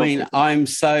 look, I mean, I'm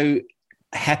so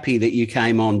happy that you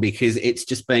came on, because it's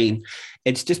just been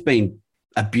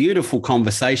a beautiful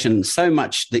conversation. So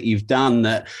much that you've done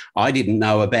that I didn't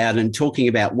know about, and talking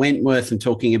about Wentworth and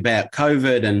talking about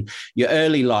COVID and your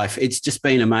early life. It's just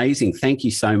been amazing. Thank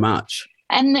you so much.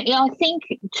 And I think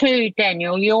too,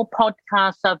 Daniel, your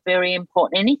podcasts are very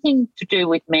important. Anything to do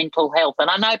with mental health. And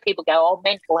I know people go, oh,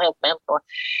 mental health.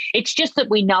 It's just that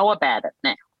we know about it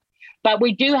now. But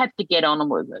we do have to get on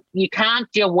with it. You can't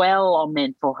dwell on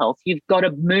mental health. You've got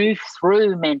to move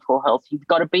through mental health. You've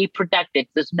got to be productive.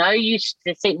 There's no use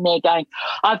to sitting there going,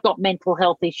 I've got mental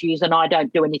health issues and I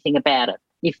don't do anything about it.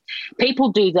 If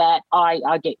people do that,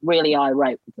 I get really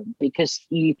irate with them, because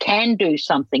you can do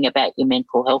something about your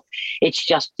mental health. It's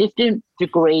just different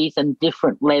degrees and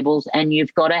different levels, and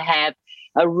you've got to have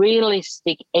a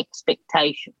realistic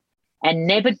expectation and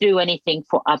never do anything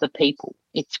for other people.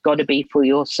 It's got to be for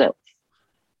yourself.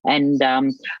 And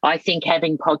I think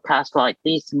having podcasts like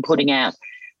this and putting out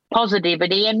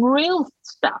positivity and real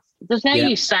stuff, there's no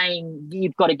use saying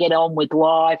you've got to get on with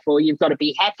life or you've got to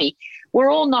be happy.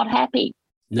 We're all not happy.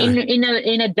 No.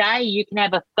 In a day, you can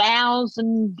have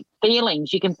 1,000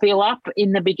 feelings. You can feel up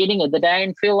in the beginning of the day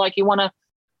and feel like you want to,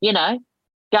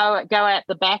 go out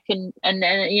the back and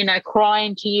cry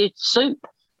into your soup.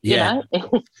 Yeah. You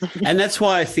know? And that's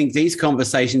why I think these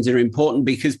conversations are important,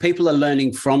 because people are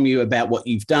learning from you about what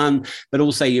you've done, but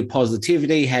also your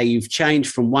positivity, how you've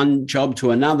changed from one job to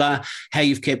another, how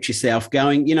you've kept yourself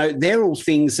going. You know, they're all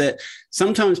things that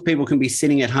sometimes people can be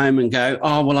sitting at home and go,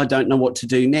 oh, well, I don't know what to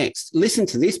do next. Listen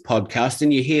to this podcast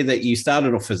and you hear that you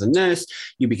started off as a nurse,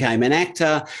 you became an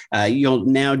actor, you're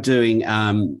now doing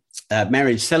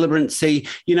marriage celebrancy.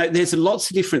 You know, there's lots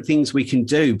of different things we can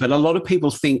do, but a lot of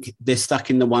people think they're stuck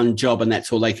in the one job and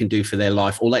that's all they can do for their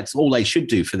life, or that's all they should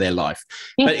do for their life.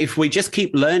 Yeah. But if we just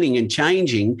keep learning and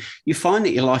changing, you find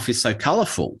that your life is so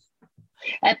colourful.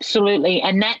 Absolutely.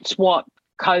 And that's what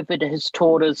COVID has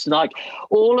taught us. Like,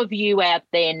 all of you out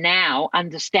there now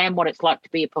understand what it's like to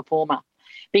be a performer,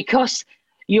 because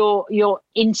your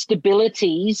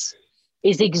instabilities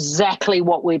is exactly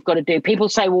what we've got to do. People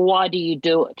say, well, why do you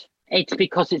do it? It's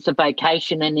because it's a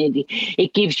vocation, and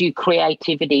it gives you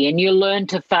creativity, and you learn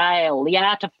to fail. The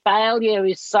art of failure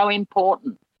is so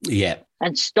important. Yeah.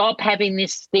 And stop having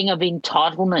this thing of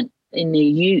entitlement in the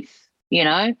youth, you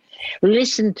know.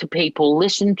 Listen to people,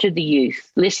 listen to the youth,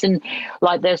 listen.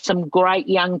 Like, there's some great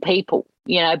young people,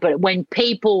 you know, but when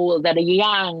people that are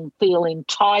young feel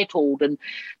entitled and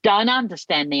don't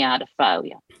understand the art of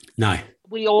failure. No.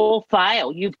 We all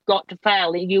fail. You've got to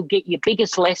fail. You'll get your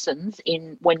biggest lessons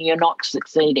in when you're not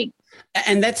succeeding.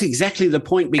 And that's exactly the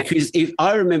point, because if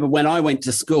I remember when I went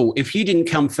to school, if you didn't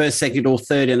come first, second or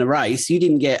third in a race, you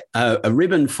didn't get a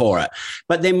ribbon for it.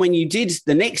 But then when you did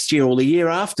the next year or the year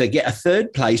after get a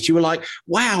third place, you were like,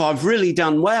 wow, I've really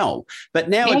done well. But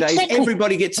nowadays,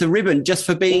 everybody gets a ribbon just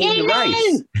for being in the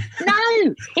race.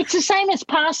 No, it's the same as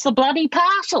pass the bloody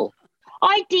parcel.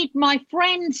 I did my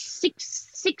friend's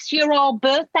six-year-old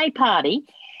birthday party,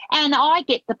 and I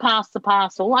get to pass the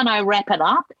parcel and I wrap it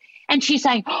up. And she's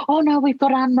saying, oh, no, we've got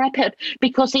to unwrap it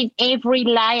because in every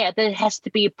layer there has to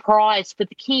be a prize for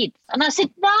the kids. And I said,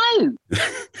 no,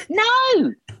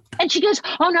 no. And she goes,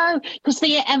 oh, no, because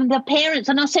the parents.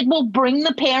 And I said, well, bring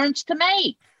the parents to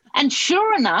me. And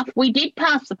sure enough, we did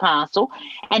pass the parcel,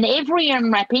 and every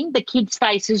unwrapping, the kids'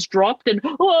 faces dropped and,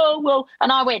 oh, well,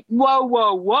 and I went, whoa,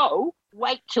 whoa, whoa,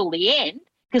 wait till the end,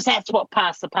 because that's what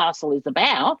pass the parcel is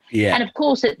about. Yeah. And, of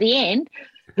course, at the end,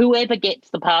 whoever gets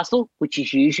the parcel, which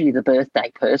is usually the birthday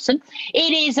person,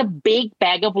 it is a big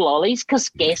bag of lollies, because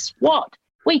guess what?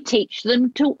 We teach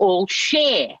them to all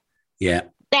share. Yeah.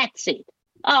 That's it.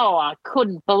 Oh, I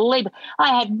couldn't believe it.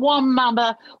 I had one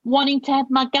mother wanting to have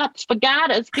my guts for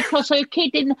garters because her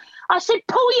kid didn't. I said,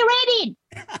 pull your head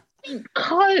in.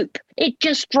 Cope. It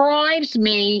just drives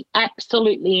me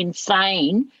absolutely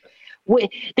insane.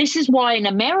 This is why in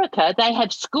America they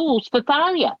have schools for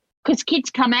failure, because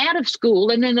kids come out of school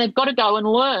and then they've got to go and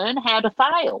learn how to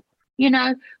fail. You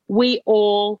know, we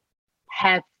all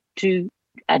have to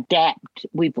adapt.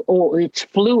 It's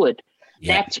fluid.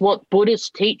 Yeah. That's what Buddhists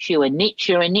teach you, and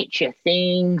Nietzsche.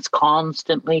 Things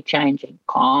constantly changing.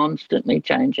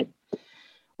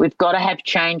 We've got to have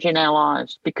change in our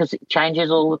lives because it changes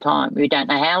all the time. We don't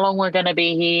know how long we're going to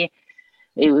be here.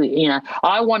 You know,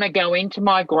 I want to go into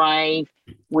my grave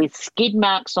with skid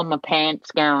marks on my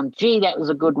pants going, gee, that was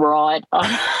a good ride.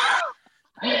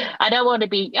 I don't want to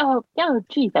be, oh,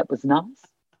 gee, that was nice.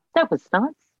 That was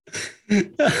nice.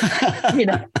 You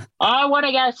know, I want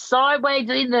to go sideways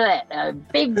into that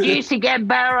big juicy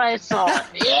Gambaro side.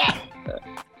 Yeah,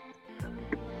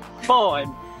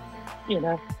 fine. You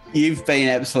know, you've been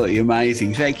absolutely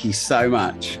amazing. Thank you so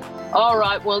much. All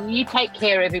right, well, you take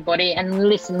care, everybody, and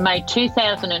listen. May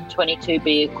 2022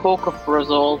 be a corker for us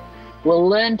all. We'll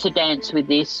learn to dance with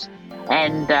this,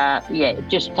 and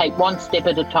just take one step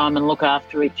at a time and look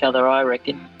after each other, I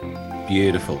reckon.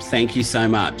 Beautiful. Thank you so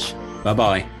much.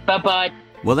 Bye-bye. Bye-bye.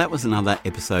 Well, that was another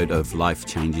episode of Life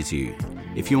Changes You.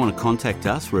 If you want to contact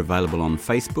us, we're available on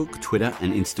Facebook, Twitter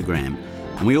and Instagram.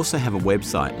 And we also have a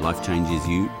website,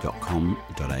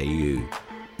 lifechangesyou.com.au.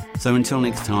 So until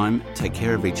next time, take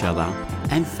care of each other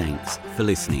and thanks for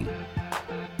listening.